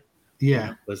Loving It.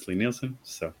 Yeah. Leslie Nielsen.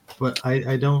 So. But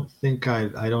I don't think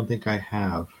I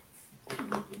have.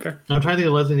 Fair. I'm trying to think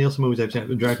of Leslie Nielsen movies I've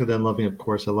seen. Dracula Dead and Loving, of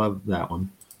course. I love that one.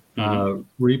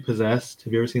 Repossessed.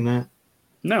 Have you ever seen that?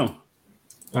 No.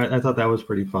 I thought that was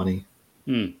pretty funny.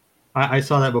 I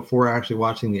saw that before actually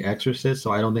watching The Exorcist,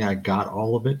 so I don't think I got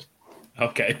all of it.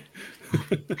 Okay.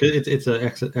 it's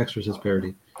an Exorcist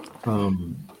parody.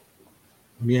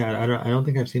 Yeah, I don't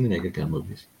think I've seen the Naked Gun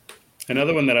movies.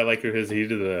 Another one that I like is he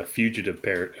did the Fugitive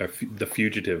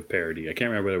parody. I can't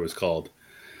remember what it was called.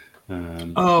 Was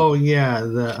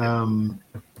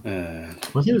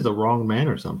he was the wrong man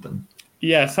or something?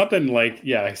 Yeah, something weird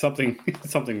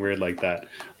like that.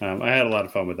 I had a lot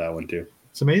of fun with that one too.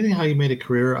 It's amazing how you made a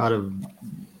career out of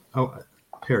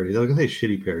parodies. I was gonna say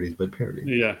shitty parodies, but parodies.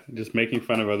 Yeah, just making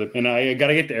fun of other. And I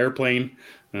gotta get to Airplane.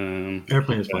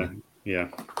 Airplane is funny. Yeah.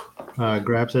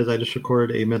 Grab says I just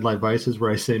recorded a Midlife Vices where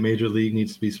I say Major League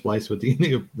needs to be spliced with the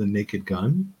ending of The Naked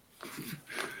Gun.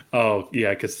 Oh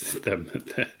yeah, because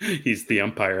he's the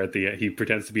umpire at he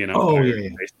pretends to be an umpire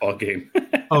in a baseball game.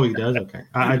 Oh, he does. Okay,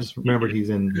 I just remembered he's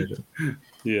in Major.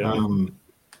 Yeah.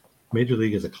 Major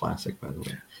League is a classic, by the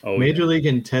way. Major League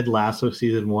and Ted Lasso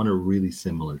season 1 are really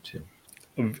similar too.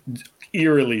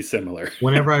 Eerily similar.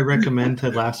 Whenever I recommend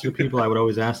Ted Lasso to people, I would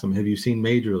always ask them, have you seen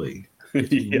Major League?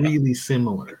 It's really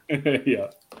similar. Yeah.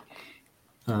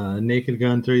 Naked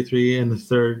Gun 33 and the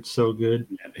third, so good.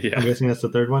 Yeah. I'm guessing that's the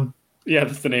third one? Yeah,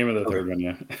 that's the name of the third one,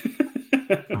 yeah.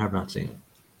 I have not seen it.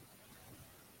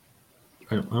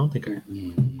 I don't think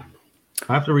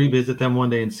I have to revisit them one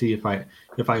day and see if I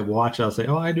watch, I'll say,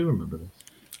 oh, I do remember this.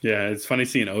 Yeah, it's funny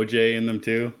seeing OJ in them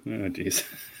too. Oh, jeez.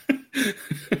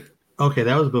 Okay,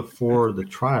 that was before the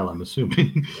trial, I'm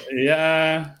assuming.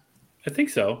 Yeah, I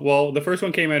think so. Well, the first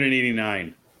one came out in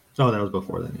 89. Oh, that was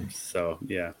before that. Yeah. So,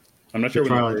 yeah. I'm not sure. The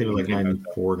trial, I think it was like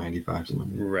 94, 95, something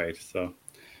like that. Right, so...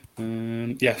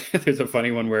 yeah, there's a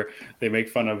funny one where they make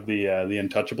fun of the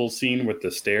Untouchables scene with the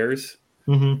stairs.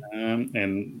 Mm-hmm.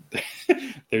 And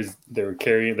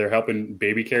they're helping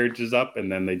baby carriages up,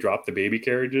 and then they drop the baby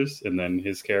carriages, and then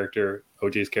OJ's character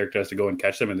has to go and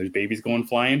catch them, and there's babies going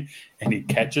flying, and he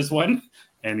catches one,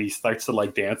 and he starts to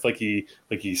like dance like he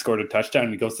scored a touchdown,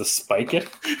 and he goes to spike it.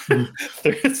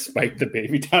 They're gonna spike the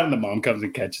baby down, and the mom comes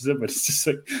and catches it, but it's just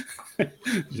like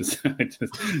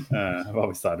I've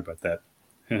always thought about that.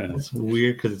 It's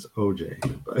weird because it's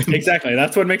OJ. But... Exactly.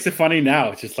 That's what makes it funny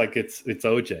now. It's just like it's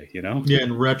OJ, you know? Yeah,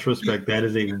 in retrospect, that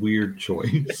is a weird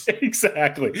choice.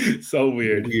 Exactly. So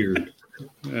weird. Weird.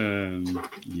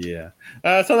 Yeah.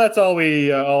 So that's all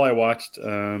I watched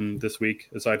this week,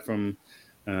 aside from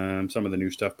some of the new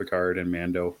stuff, Picard and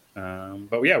Mando.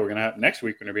 But yeah, next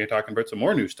week we're gonna be talking about some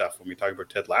more new stuff when we talk about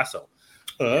Ted Lasso.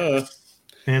 And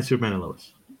Superman and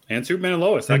Lois. And Superman and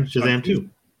Lois. And Shazam 2.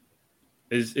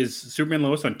 Is Superman and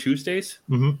Lois on Tuesdays?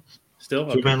 Mm-hmm. Still?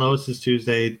 Okay. Superman and Lois is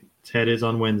Tuesday. Ted is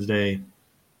on Wednesday.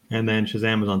 And then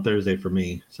Shazam is on Thursday for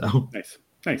me. So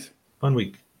Nice. Fun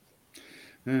week.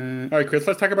 All right, Chris,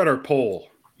 let's talk about our poll.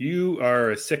 You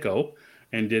are a sicko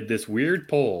and did this weird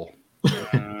poll.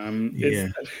 Yeah.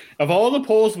 Of all the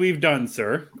polls we've done,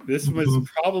 sir, this was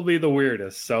probably the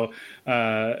weirdest. So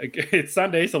it's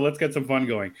Sunday, so let's get some fun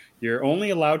going. You're only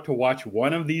allowed to watch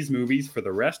one of these movies for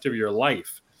the rest of your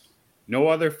life. No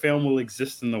other film will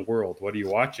exist in the world. What are you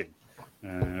watching?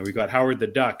 We got Howard the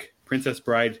Duck, Princess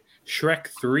Bride, Shrek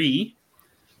 3,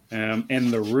 and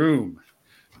The Room.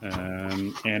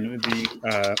 And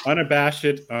the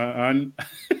unabashed, the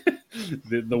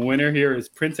winner here is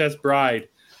Princess Bride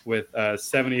with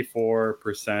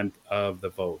 74% of the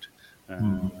vote.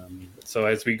 So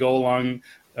as we go along,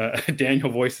 Daniel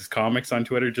Voices Comics on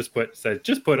Twitter just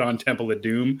put on Temple of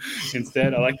Doom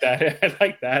instead. I like that. I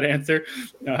like that answer.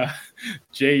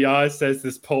 Jay Yaz says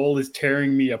this poll is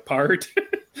tearing me apart.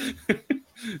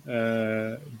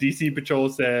 DC Patrol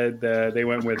said they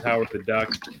went with Howard the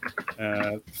Duck.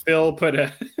 Phil put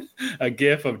a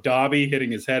gif of Dobby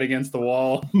hitting his head against the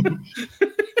wall.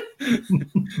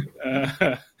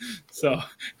 So,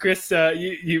 Chris,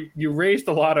 you raised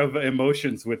a lot of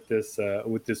emotions with this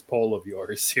poll of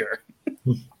yours here.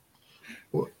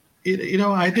 Well,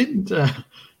 I didn't.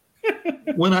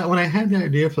 When I had the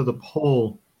idea for the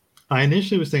poll, I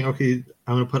initially was thinking, okay,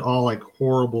 I'm going to put all like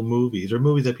horrible movies or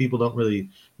movies that people don't really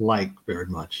like very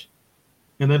much.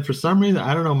 And then for some reason,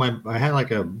 I don't know, I had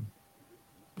like I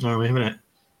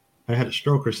had a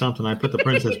stroke or something. I put The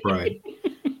Princess Bride.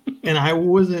 And I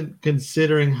wasn't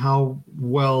considering how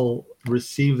well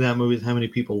received that movie is, how many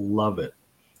people love it.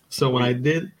 So when I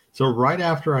did, right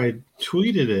after I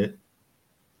tweeted it,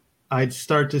 I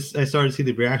started to see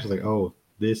the reactions like, oh,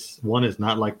 this one is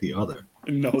not like the other.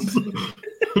 No.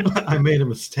 I made a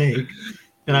mistake.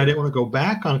 And I didn't want to go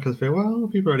back on it because, well,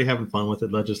 people are already having fun with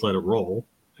it. Let's just let it roll.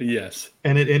 Yes.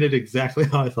 And it ended exactly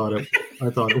how I thought it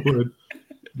would.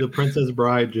 The Princess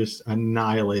Bride just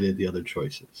annihilated the other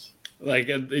choices.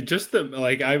 Like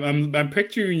I'm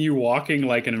picturing you walking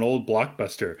like in an old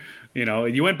Blockbuster. You know,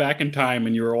 you went back in time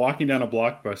and you were walking down a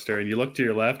Blockbuster and you look to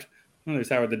your left, oh, there's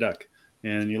Howard the Duck.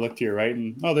 And you look to your right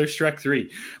and, oh, there's Shrek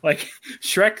 3. Like,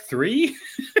 Shrek 3?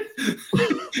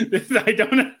 I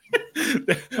don't know.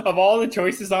 Of all the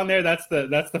choices on there, that's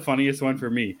the funniest one for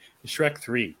me. Shrek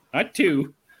 3. Not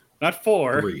 2, not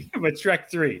 4, 3. But Shrek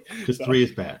 3. Because 3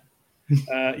 is bad.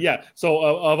 Yeah. So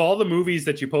of all the movies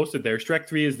that you posted there, Shrek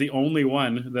 3 is the only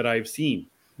one that I've seen.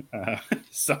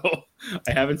 So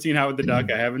I haven't seen Howard the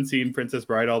Duck. I haven't seen Princess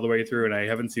Bride all the way through, and I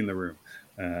haven't seen The Room.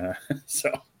 You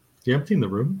haven't seen The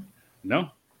Room?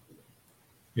 No.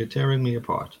 You're tearing me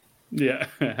apart. Yeah,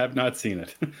 I have not seen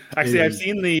it. Actually, I've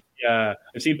seen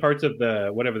parts of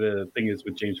whatever the thing is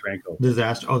with James Franco.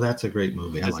 Disaster. Oh, that's a great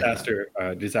movie.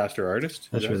 Disaster Artist.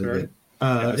 That's really good.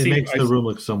 It makes The Room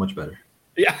look so much better.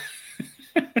 Yeah.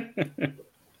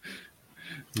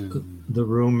 The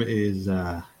Room is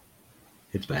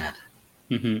it's bad.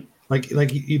 Mm-hmm.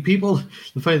 Like you people,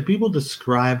 the funny people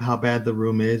describe how bad The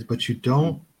Room is, but you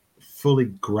don't fully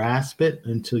grasp it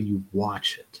until you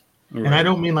watch it. Right. And I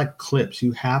don't mean like clips.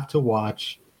 You have to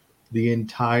watch the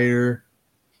entire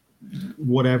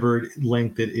whatever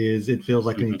length it is. It feels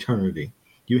like an eternity.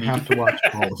 You have to watch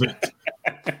all of it.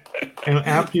 And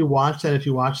after you watch that, if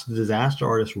you watch The Disaster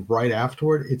Artist right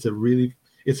afterward, it's a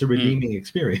redeeming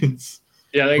experience.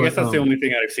 Yeah, I guess that's the only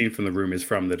thing I've seen from The Room is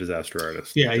from The Disaster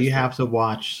Artist. Yeah, you have to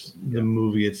watch the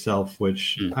movie itself,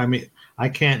 which, I mean, I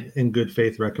can't in good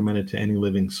faith recommend it to any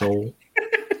living soul,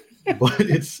 but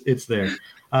it's there.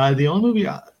 The only movie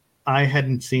I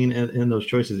hadn't seen in those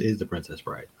choices is The Princess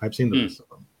Bride. I've seen the rest of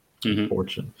them,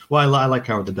 unfortunately. Well, I like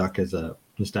Howard the Duck as a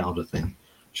nostalgia thing.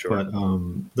 Sure. But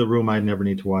The Room I'd never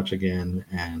need to watch again,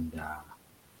 and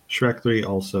Shrek 3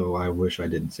 also I wish I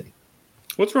didn't see.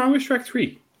 What's wrong with Shrek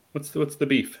 3? What's the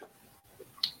beef?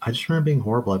 I just remember being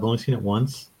horrible. I've only seen it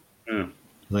once. I was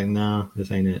like, no,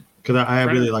 this ain't it. Because I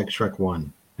really like Shrek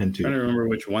 1 and 2. I don't remember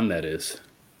which one that is.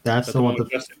 That's the one with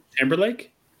Justin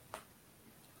Timberlake?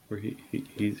 Where he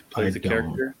plays a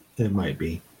character? It might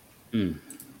be.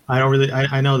 I don't really...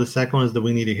 I know the second one is the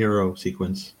We Need a Hero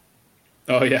sequence.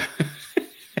 Oh, yeah.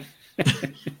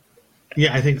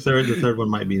 Yeah, I think the third one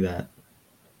might be that.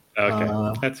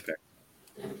 Okay, that's fair.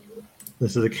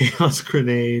 This is a Chaos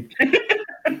Grenade.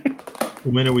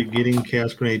 When are we getting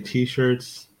Chaos Grenade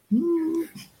t-shirts? We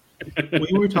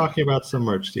were talking about some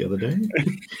merch the other day.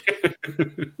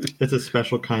 It's a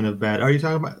special kind of bad. Are you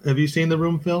talking about? Have you seen The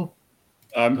Room, Phil?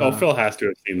 Phil has to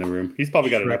have seen The Room. He's probably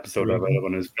got an episode of it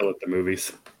when it's Phil at the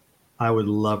movies. I would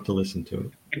love to listen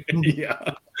to it.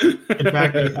 Yeah. In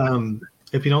fact,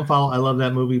 if you don't follow I Love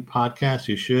That Movie podcast,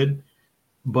 you should.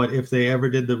 But if they ever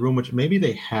did The Room, which maybe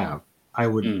they have, I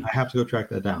have to go track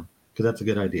that down because that's a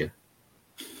good idea.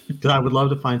 Because I would love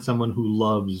to find someone who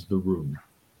loves The Room.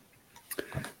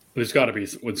 It's got to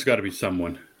be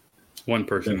someone, one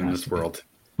person in this world.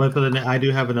 But I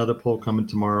do have another poll coming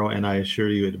tomorrow, and I assure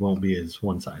you it won't be as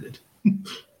one-sided,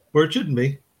 or it shouldn't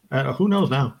be. Who knows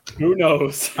now? Who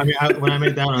knows? I mean, when I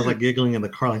made that one, I was like giggling in the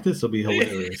car, like this will be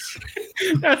hilarious.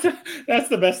 That's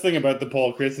the best thing about the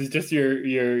poll, Chris. Is just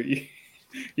your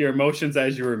emotions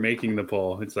as you were making the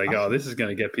poll. It's like, oh, this is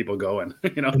going to get people going.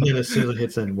 You know. And then as soon as it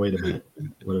hits in, wait a minute,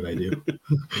 what did I do?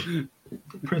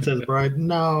 Princess Bride,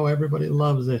 no, everybody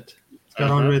loves it. It's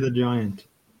got Andre the Giant.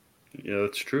 Yeah,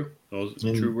 that's true. Those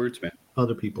are true words, man.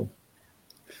 Other people.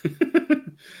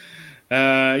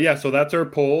 Yeah, so that's our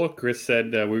poll. Chris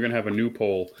said we're going to have a new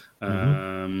poll.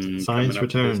 Science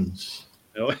returns.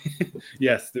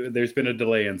 Yes, there's been a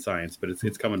delay in science, but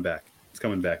it's coming back. It's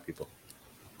coming back, people.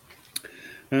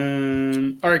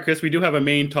 All right, Chris, we do have a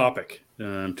main topic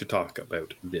to talk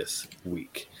about this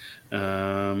week.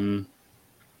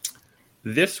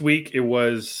 This week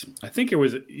it's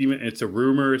a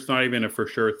rumor, it's not even a for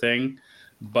sure thing,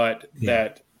 but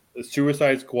that the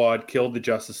Suicide Squad killed the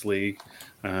Justice League,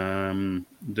 the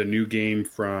new game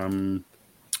from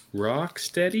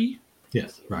Rocksteady.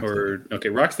 Yes,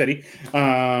 Rocksteady.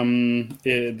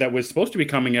 That was supposed to be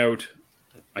coming out,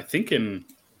 I think, in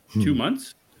 2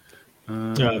 months.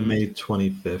 May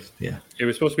 25th, yeah. It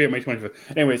was supposed to be on May 25th.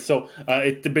 Anyway, so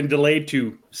it's been delayed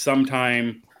to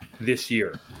sometime this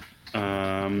year.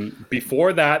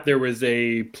 Before that, there was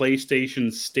a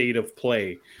PlayStation State of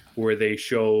Play where they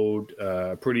showed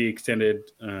pretty extended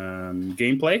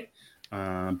gameplay.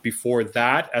 Before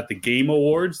that, at the Game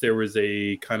Awards, there was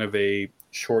a kind of a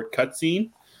short cutscene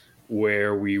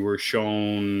where we were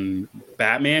shown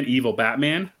Evil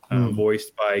Batman,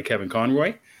 voiced by Kevin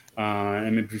Conroy.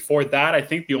 And before that, I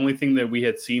think the only thing that we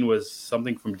had seen was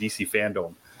something from DC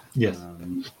Fandom. Yes.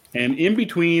 And in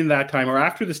between that time, or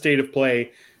after the State of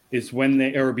Play, is when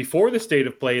before the State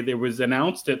of Play, there was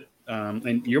announced that,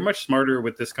 and you're much smarter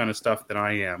with this kind of stuff than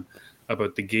I am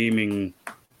about the gaming,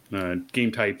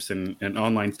 game types and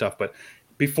online stuff. But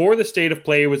before the State of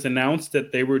Play, it was announced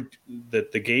that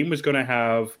that the game was going to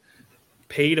have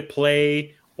pay to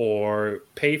play or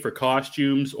pay for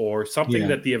costumes or something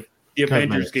that the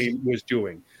Avengers game was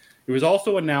doing. It was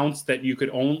also announced that you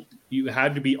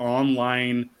had to be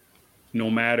online no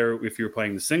matter if you're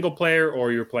playing the single player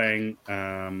or you're playing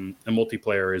a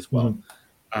multiplayer as well.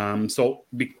 So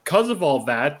because of all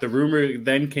that, the rumor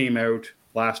then came out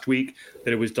last week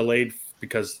that it was delayed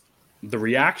because the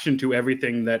reaction to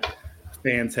everything that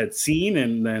fans had seen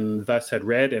and then thus had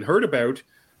read and heard about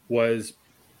was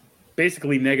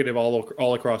basically negative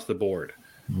all across the board.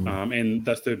 And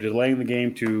thus they're delaying the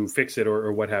game to fix it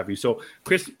or what have you. So,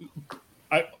 Chris,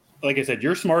 like I said,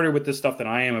 you're smarter with this stuff than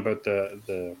I am about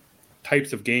the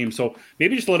types of games. So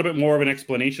maybe just a little bit more of an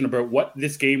explanation about what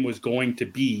this game was going to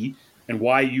be and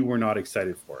why you were not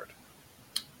excited for it.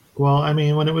 Well, I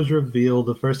mean, when it was revealed,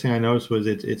 the first thing I noticed was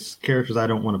it's characters I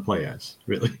don't want to play as,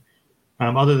 really.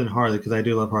 Other than Harley, because I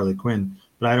do love Harley Quinn,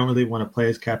 but I don't really want to play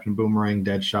as Captain Boomerang,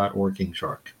 Deadshot, or King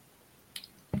Shark.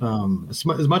 As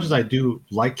much as I do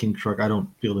like King Shark, I don't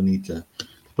feel the need to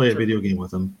play a video game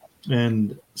with him.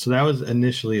 And so that was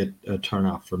initially a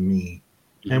turnoff for me.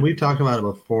 Mm-hmm. And we've talked about it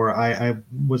before. I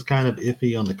was kind of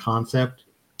iffy on the concept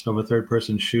of a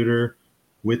third-person shooter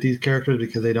with these characters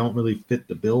because they don't really fit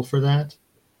the bill for that.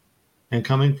 And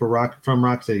coming from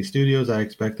Rocksteady Studios, I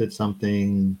expected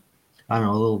something, I don't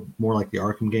know, a little more like the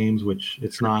Arkham games, which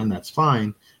it's not, and that's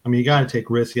fine. I mean, you got to take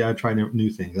risks. You got to try new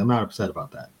things. I'm not upset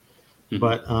about that.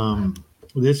 Mm-hmm.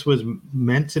 But this was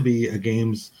meant to be a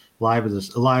game's live as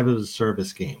a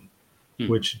service game,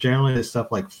 which generally is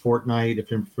stuff like Fortnite,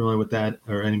 if you're familiar with that,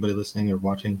 or anybody listening or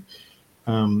watching,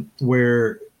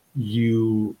 where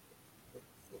your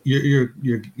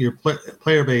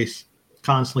player base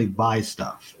constantly buys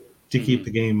stuff to keep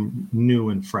the game new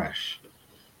and fresh.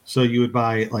 So you would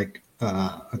buy like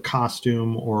a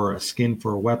costume or a skin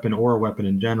for a weapon or a weapon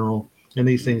in general, and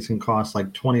these things can cost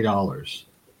like $20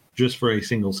 just for a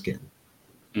single skin.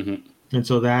 Mm-hmm. And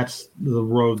so that's the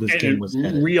road this game was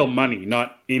headed. Real money,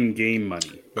 not in-game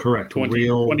money. Correct. 20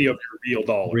 of your real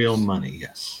dollars. Real money,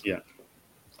 yes. Yeah.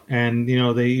 And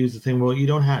they use the thing, well,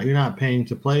 you're not paying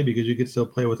to play because you can still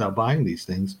play without buying these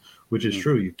things, which is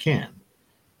true, you can.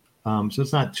 So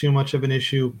it's not too much of an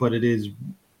issue, but it is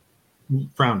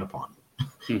frowned upon.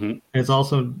 Mm-hmm. It's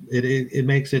also it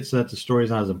makes it so that the story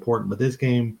is not as important. But this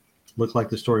game looks like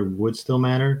the story would still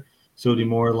matter, so it'd be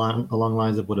more along the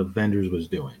lines of what Avengers was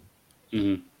doing.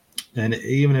 Mm-hmm. And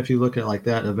even if you look at it like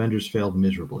that, Avengers failed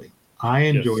miserably. I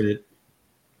enjoyed it,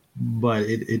 but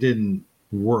it didn't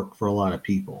work for a lot of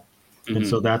people. Mm-hmm. And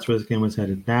so that's where this game was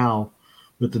headed. Now,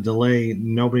 with the delay,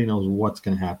 nobody knows what's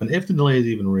going to happen, if the delay is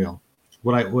even real.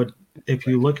 If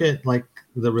you look at like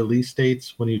the release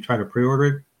dates when you try to pre-order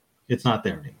it, it's not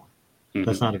there anymore. Mm-hmm.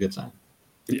 That's not a good sign.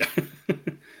 Yeah.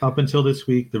 Up until this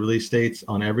week, the release dates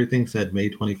on everything said May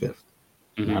 25th.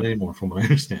 Mm-hmm. Not anymore, from what I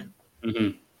understand.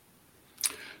 Mm-hmm.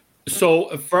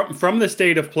 So from the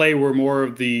state of play, were more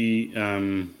of the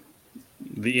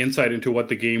insight into what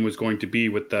the game was going to be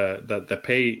with the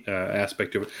pay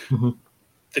aspect of it. Mm-hmm.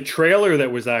 The trailer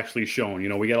that was actually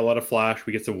shown, we get a lot of Flash,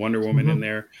 we get some Wonder Woman in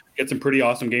there, get some pretty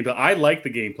awesome gameplay. I like the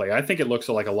gameplay. I think it looks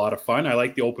like a lot of fun. I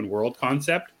like the open world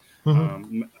concept.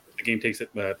 Mm-hmm. The game takes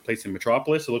place in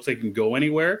Metropolis. So it looks like it can go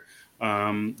anywhere.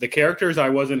 The characters, I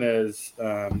wasn't as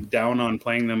down on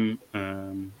playing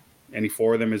them, any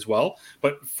four of them as well.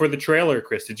 But for the trailer,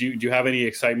 Chris, do you have any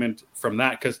excitement from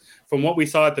that? Because from what we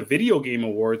saw at the Video Game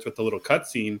Awards with the little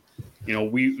cutscene,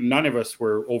 none of us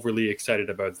were overly excited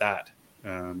about that.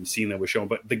 Scene that was shown,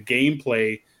 but the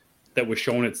gameplay that was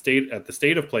shown at the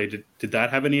state of play, did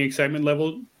that have any excitement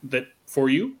level that for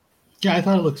you? Yeah, I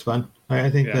thought it looks fun.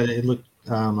 I think that it looked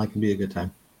like it'd be a good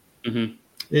time. Mm-hmm.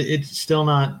 It's still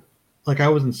not like I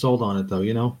wasn't sold on it though.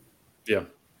 Yeah.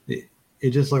 It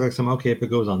just looked like okay, if it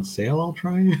goes on sale, I'll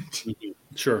try it. Mm-hmm.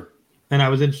 Sure. And I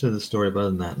was interested in the story, but other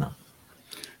than that, no.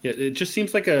 Yeah, it just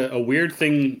seems like a weird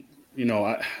thing.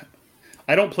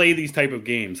 I don't play these type of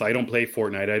games. I don't play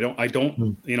Fortnite. I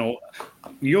don't.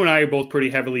 You and I are both pretty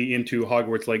heavily into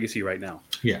Hogwarts Legacy right now.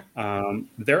 Yeah.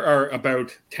 There are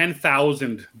about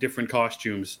 10,000 different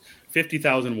costumes,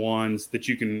 50,000 wands that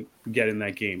you can get in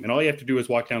that game. And all you have to do is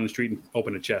walk down the street and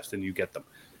open a chest and you get them.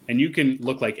 And you can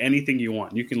look like anything you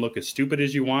want. You can look as stupid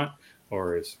as you want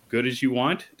or as good as you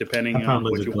want, depending on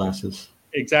what you glasses. Want.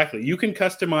 Exactly. You can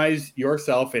customize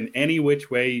yourself in any which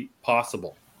way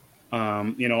possible.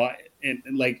 And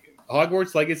like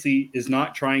Hogwarts Legacy is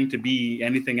not trying to be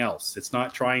anything else. It's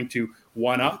not trying to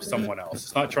one up someone else.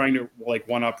 It's not trying to like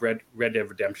one up Red Dead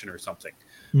Redemption or something.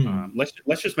 Mm-hmm.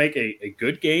 Let's just make a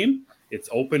good game. It's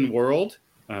open world.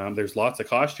 There's lots of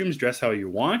costumes. Dress how you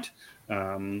want.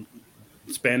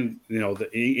 Spend the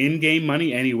in-game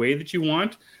money any way that you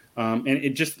want.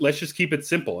 And let's just keep it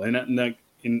simple. And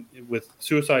with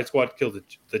Suicide Squad Kills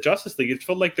the Justice League, it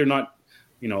felt like they're not.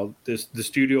 The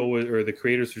studio or the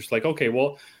creators are just like, okay,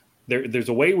 well, there's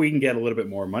a way we can get a little bit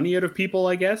more money out of people,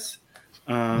 I guess.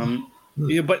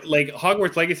 But like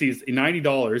Hogwarts Legacy is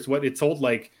 $90. What it sold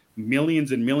like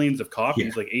millions and millions of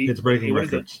copies. Yeah, it's breaking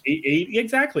records.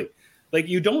 Exactly. Like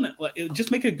you don't just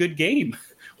make a good game.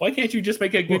 Why can't you just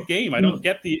make a good game? I don't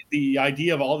get the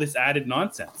idea of all this added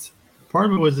nonsense. Part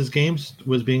of it was this game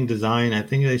was being designed. I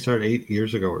think they started 8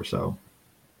 years ago or so.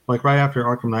 Like right after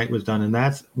Arkham Knight was done, and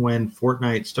that's when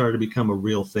Fortnite started to become a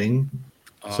real thing.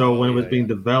 So when it was being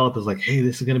developed, it was like, hey,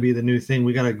 this is going to be the new thing.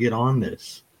 We got to get on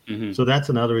this. Mm-hmm. So that's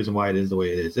another reason why it is the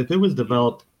way it is. If it was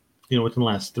developed, within the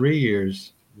last 3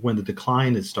 years, when the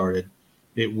decline had started,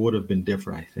 it would have been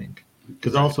different, I think.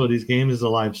 Because also these games as a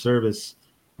live service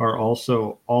are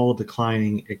also all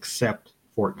declining except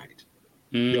Fortnite.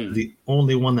 The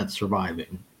only one that's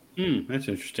surviving. That's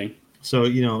interesting. So,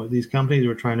 these companies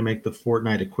were trying to make the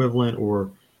Fortnite equivalent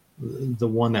or the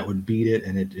one that would beat it,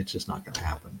 and it's just not going to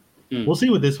happen. We'll see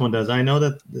what this one does. I know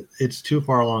that it's too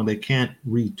far along. They can't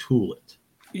retool it.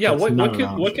 Yeah,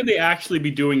 what could they actually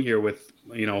be doing here with,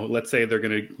 let's say they're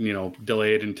going to,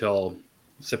 delay it until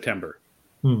September.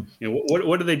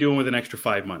 What are they doing with an extra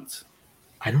 5 months?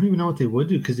 I don't even know what they would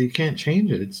do because you can't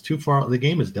change it. It's too far. The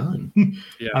game is done.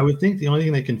 Yeah. I would think the only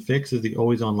thing they can fix is the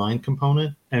always online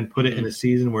component and put it in a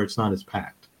season where it's not as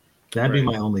packed. That'd be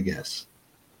my only guess.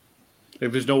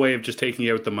 If there's no way of just taking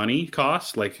out the money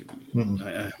cost, they could,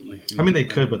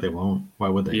 but they won't. Why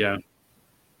would they? Yeah.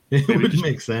 It wouldn't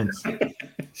make sense.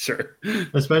 Sure.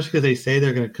 Especially because they say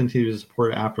they're going to continue to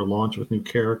support it after launch with new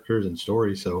characters and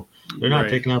stories, so they're not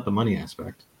taking out the money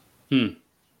aspect.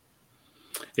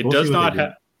 It does not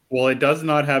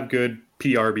have good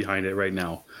PR behind it right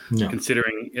now,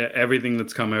 considering everything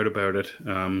that's come out about it.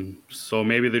 So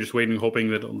maybe they're just waiting, hoping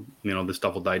that this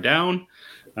stuff will die down.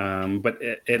 But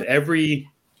at every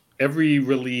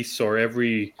release or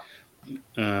every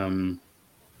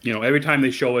every time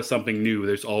they show us something new,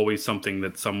 there's always something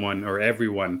that someone or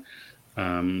everyone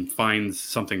finds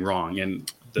something wrong,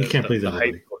 and you can't please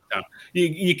everybody. Hype goes down.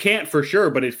 You can't for sure,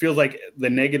 but it feels like the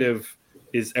negative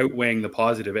is outweighing the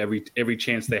positive every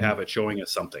chance they have at showing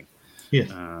us something.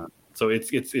 Yeah. So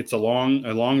it's a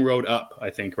long road up, I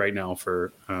think, right now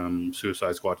for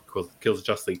Suicide Squad Kills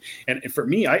Justice League. And for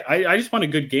me, I just want a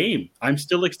good game. I'm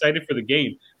still excited for the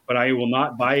game, but I will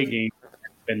not buy a game and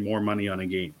spend more money on a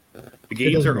game. The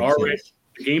games are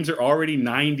already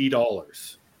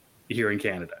 $90 here in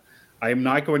Canada. I am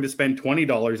not going to spend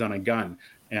 $20 on a gun.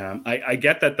 I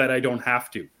get that I don't have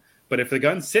to. But if the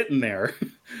gun's sitting there,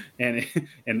 and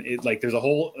there's a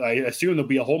whole, I assume there'll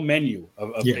be a whole menu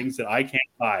of things that I can't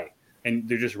buy, and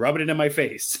they're just rubbing it in my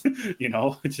face.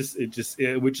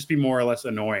 It would just be more or less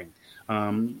annoying.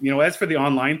 As for the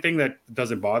online thing, that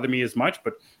doesn't bother me as much.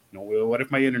 But what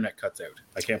if my internet cuts out?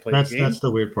 I can't play the game. That's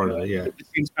the weird part of it. Yeah, it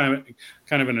seems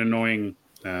kind of an annoying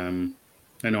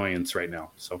annoyance right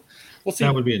now. So we'll see.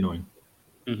 That would be annoying.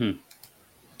 Mm-hmm.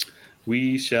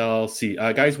 We shall see.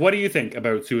 Guys, what do you think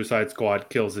about Suicide Squad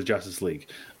Kills the Justice League?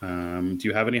 Do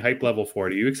you have any hype level for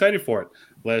it? Are you excited for it?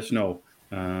 Let us know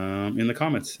in the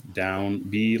comments down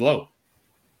below.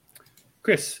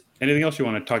 Chris, anything else you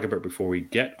want to talk about before we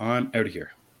get on out of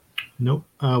here? Nope.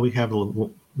 We have the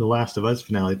Last of Us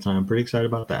finale tonight. I'm pretty excited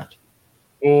about that.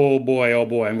 Oh, boy.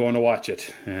 I'm going to watch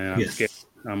it. I'm scared.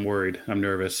 I'm worried. I'm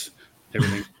nervous.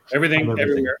 Everything,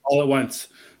 everywhere, all at once.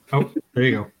 Oh, there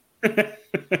you go.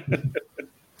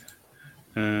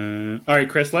 All right,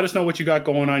 Chris, let us know what you got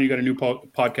going on. You got a new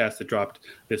podcast that dropped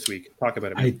this week. Talk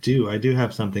about it. I do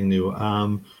have something new.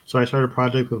 So I started a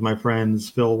project with my friends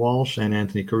Phil Walsh and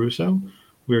Anthony Caruso.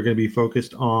 We're going to be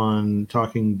focused on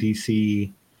talking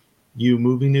DCU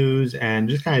movie news and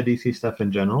just kind of DC stuff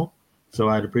in general. So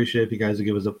I'd appreciate if you guys would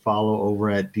give us a follow over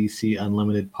at DC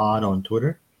Unlimited Pod on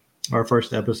Twitter. Our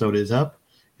first episode is up.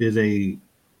 It is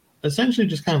essentially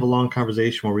just kind of a long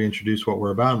conversation where we introduce what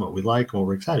we're about and what we like and what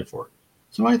we're excited for.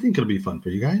 So I think it'll be fun for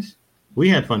you guys. We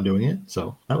had fun doing it,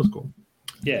 so that was cool.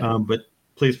 Yeah. But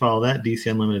please follow that, DC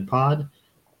Unlimited Pod.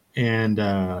 And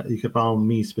you can follow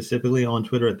me specifically on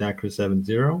Twitter at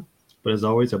ThatChris70. But as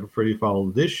always, I prefer you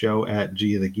follow this show at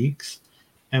G of the Geeks.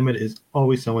 Emmett is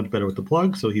always so much better with the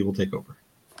plug, so he will take over.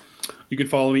 You can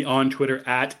follow me on Twitter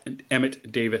at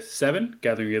EmmettDavis7.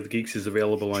 Gathering of the Geeks is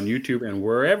available on YouTube and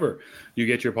wherever you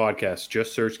get your podcasts.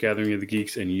 Just search Gathering of the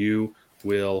Geeks and you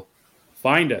will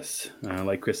find us.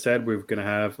 Like Chris said, we're going to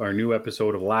have our new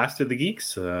episode of Last of the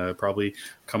Geeks, probably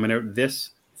coming out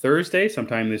this Thursday,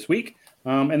 sometime this week.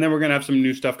 And then we're going to have some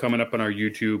new stuff coming up on our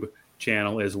YouTube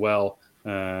channel as well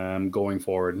going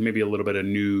forward. Maybe a little bit of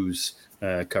news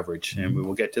coverage. And we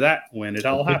will get to that when it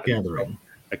all happens.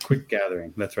 A quick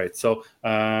gathering. That's right. So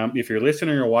if you're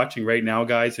listening or watching right now,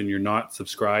 guys, and you're not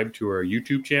subscribed to our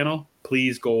YouTube channel,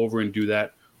 please go over and do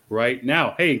that right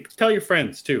now. Hey, tell your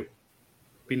friends too.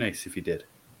 Be nice if you did.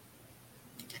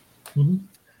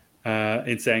 Mm-hmm.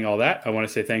 In saying all that, I want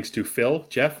to say thanks to Phil,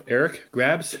 Jeff, Eric,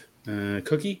 Grabs,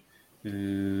 Cookie,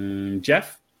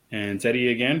 Jeff, and Zeddy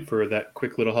again for that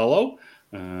quick little hello.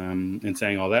 And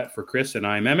saying all that for Chris, and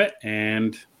I'm Emmett,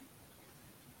 and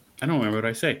I don't remember what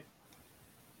I say.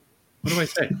 What do I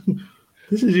say?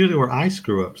 This is usually where I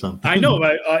screw up something. I know.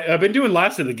 I've been doing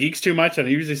Last of the Geeks too much, and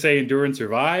I usually say endure and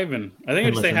survive, and I think I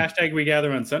just say hashtag we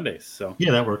gather on Sundays. So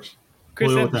yeah, that works.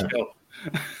 Chris, end the show.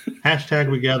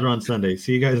 Hashtag we gather on Sunday.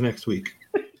 See you guys next week.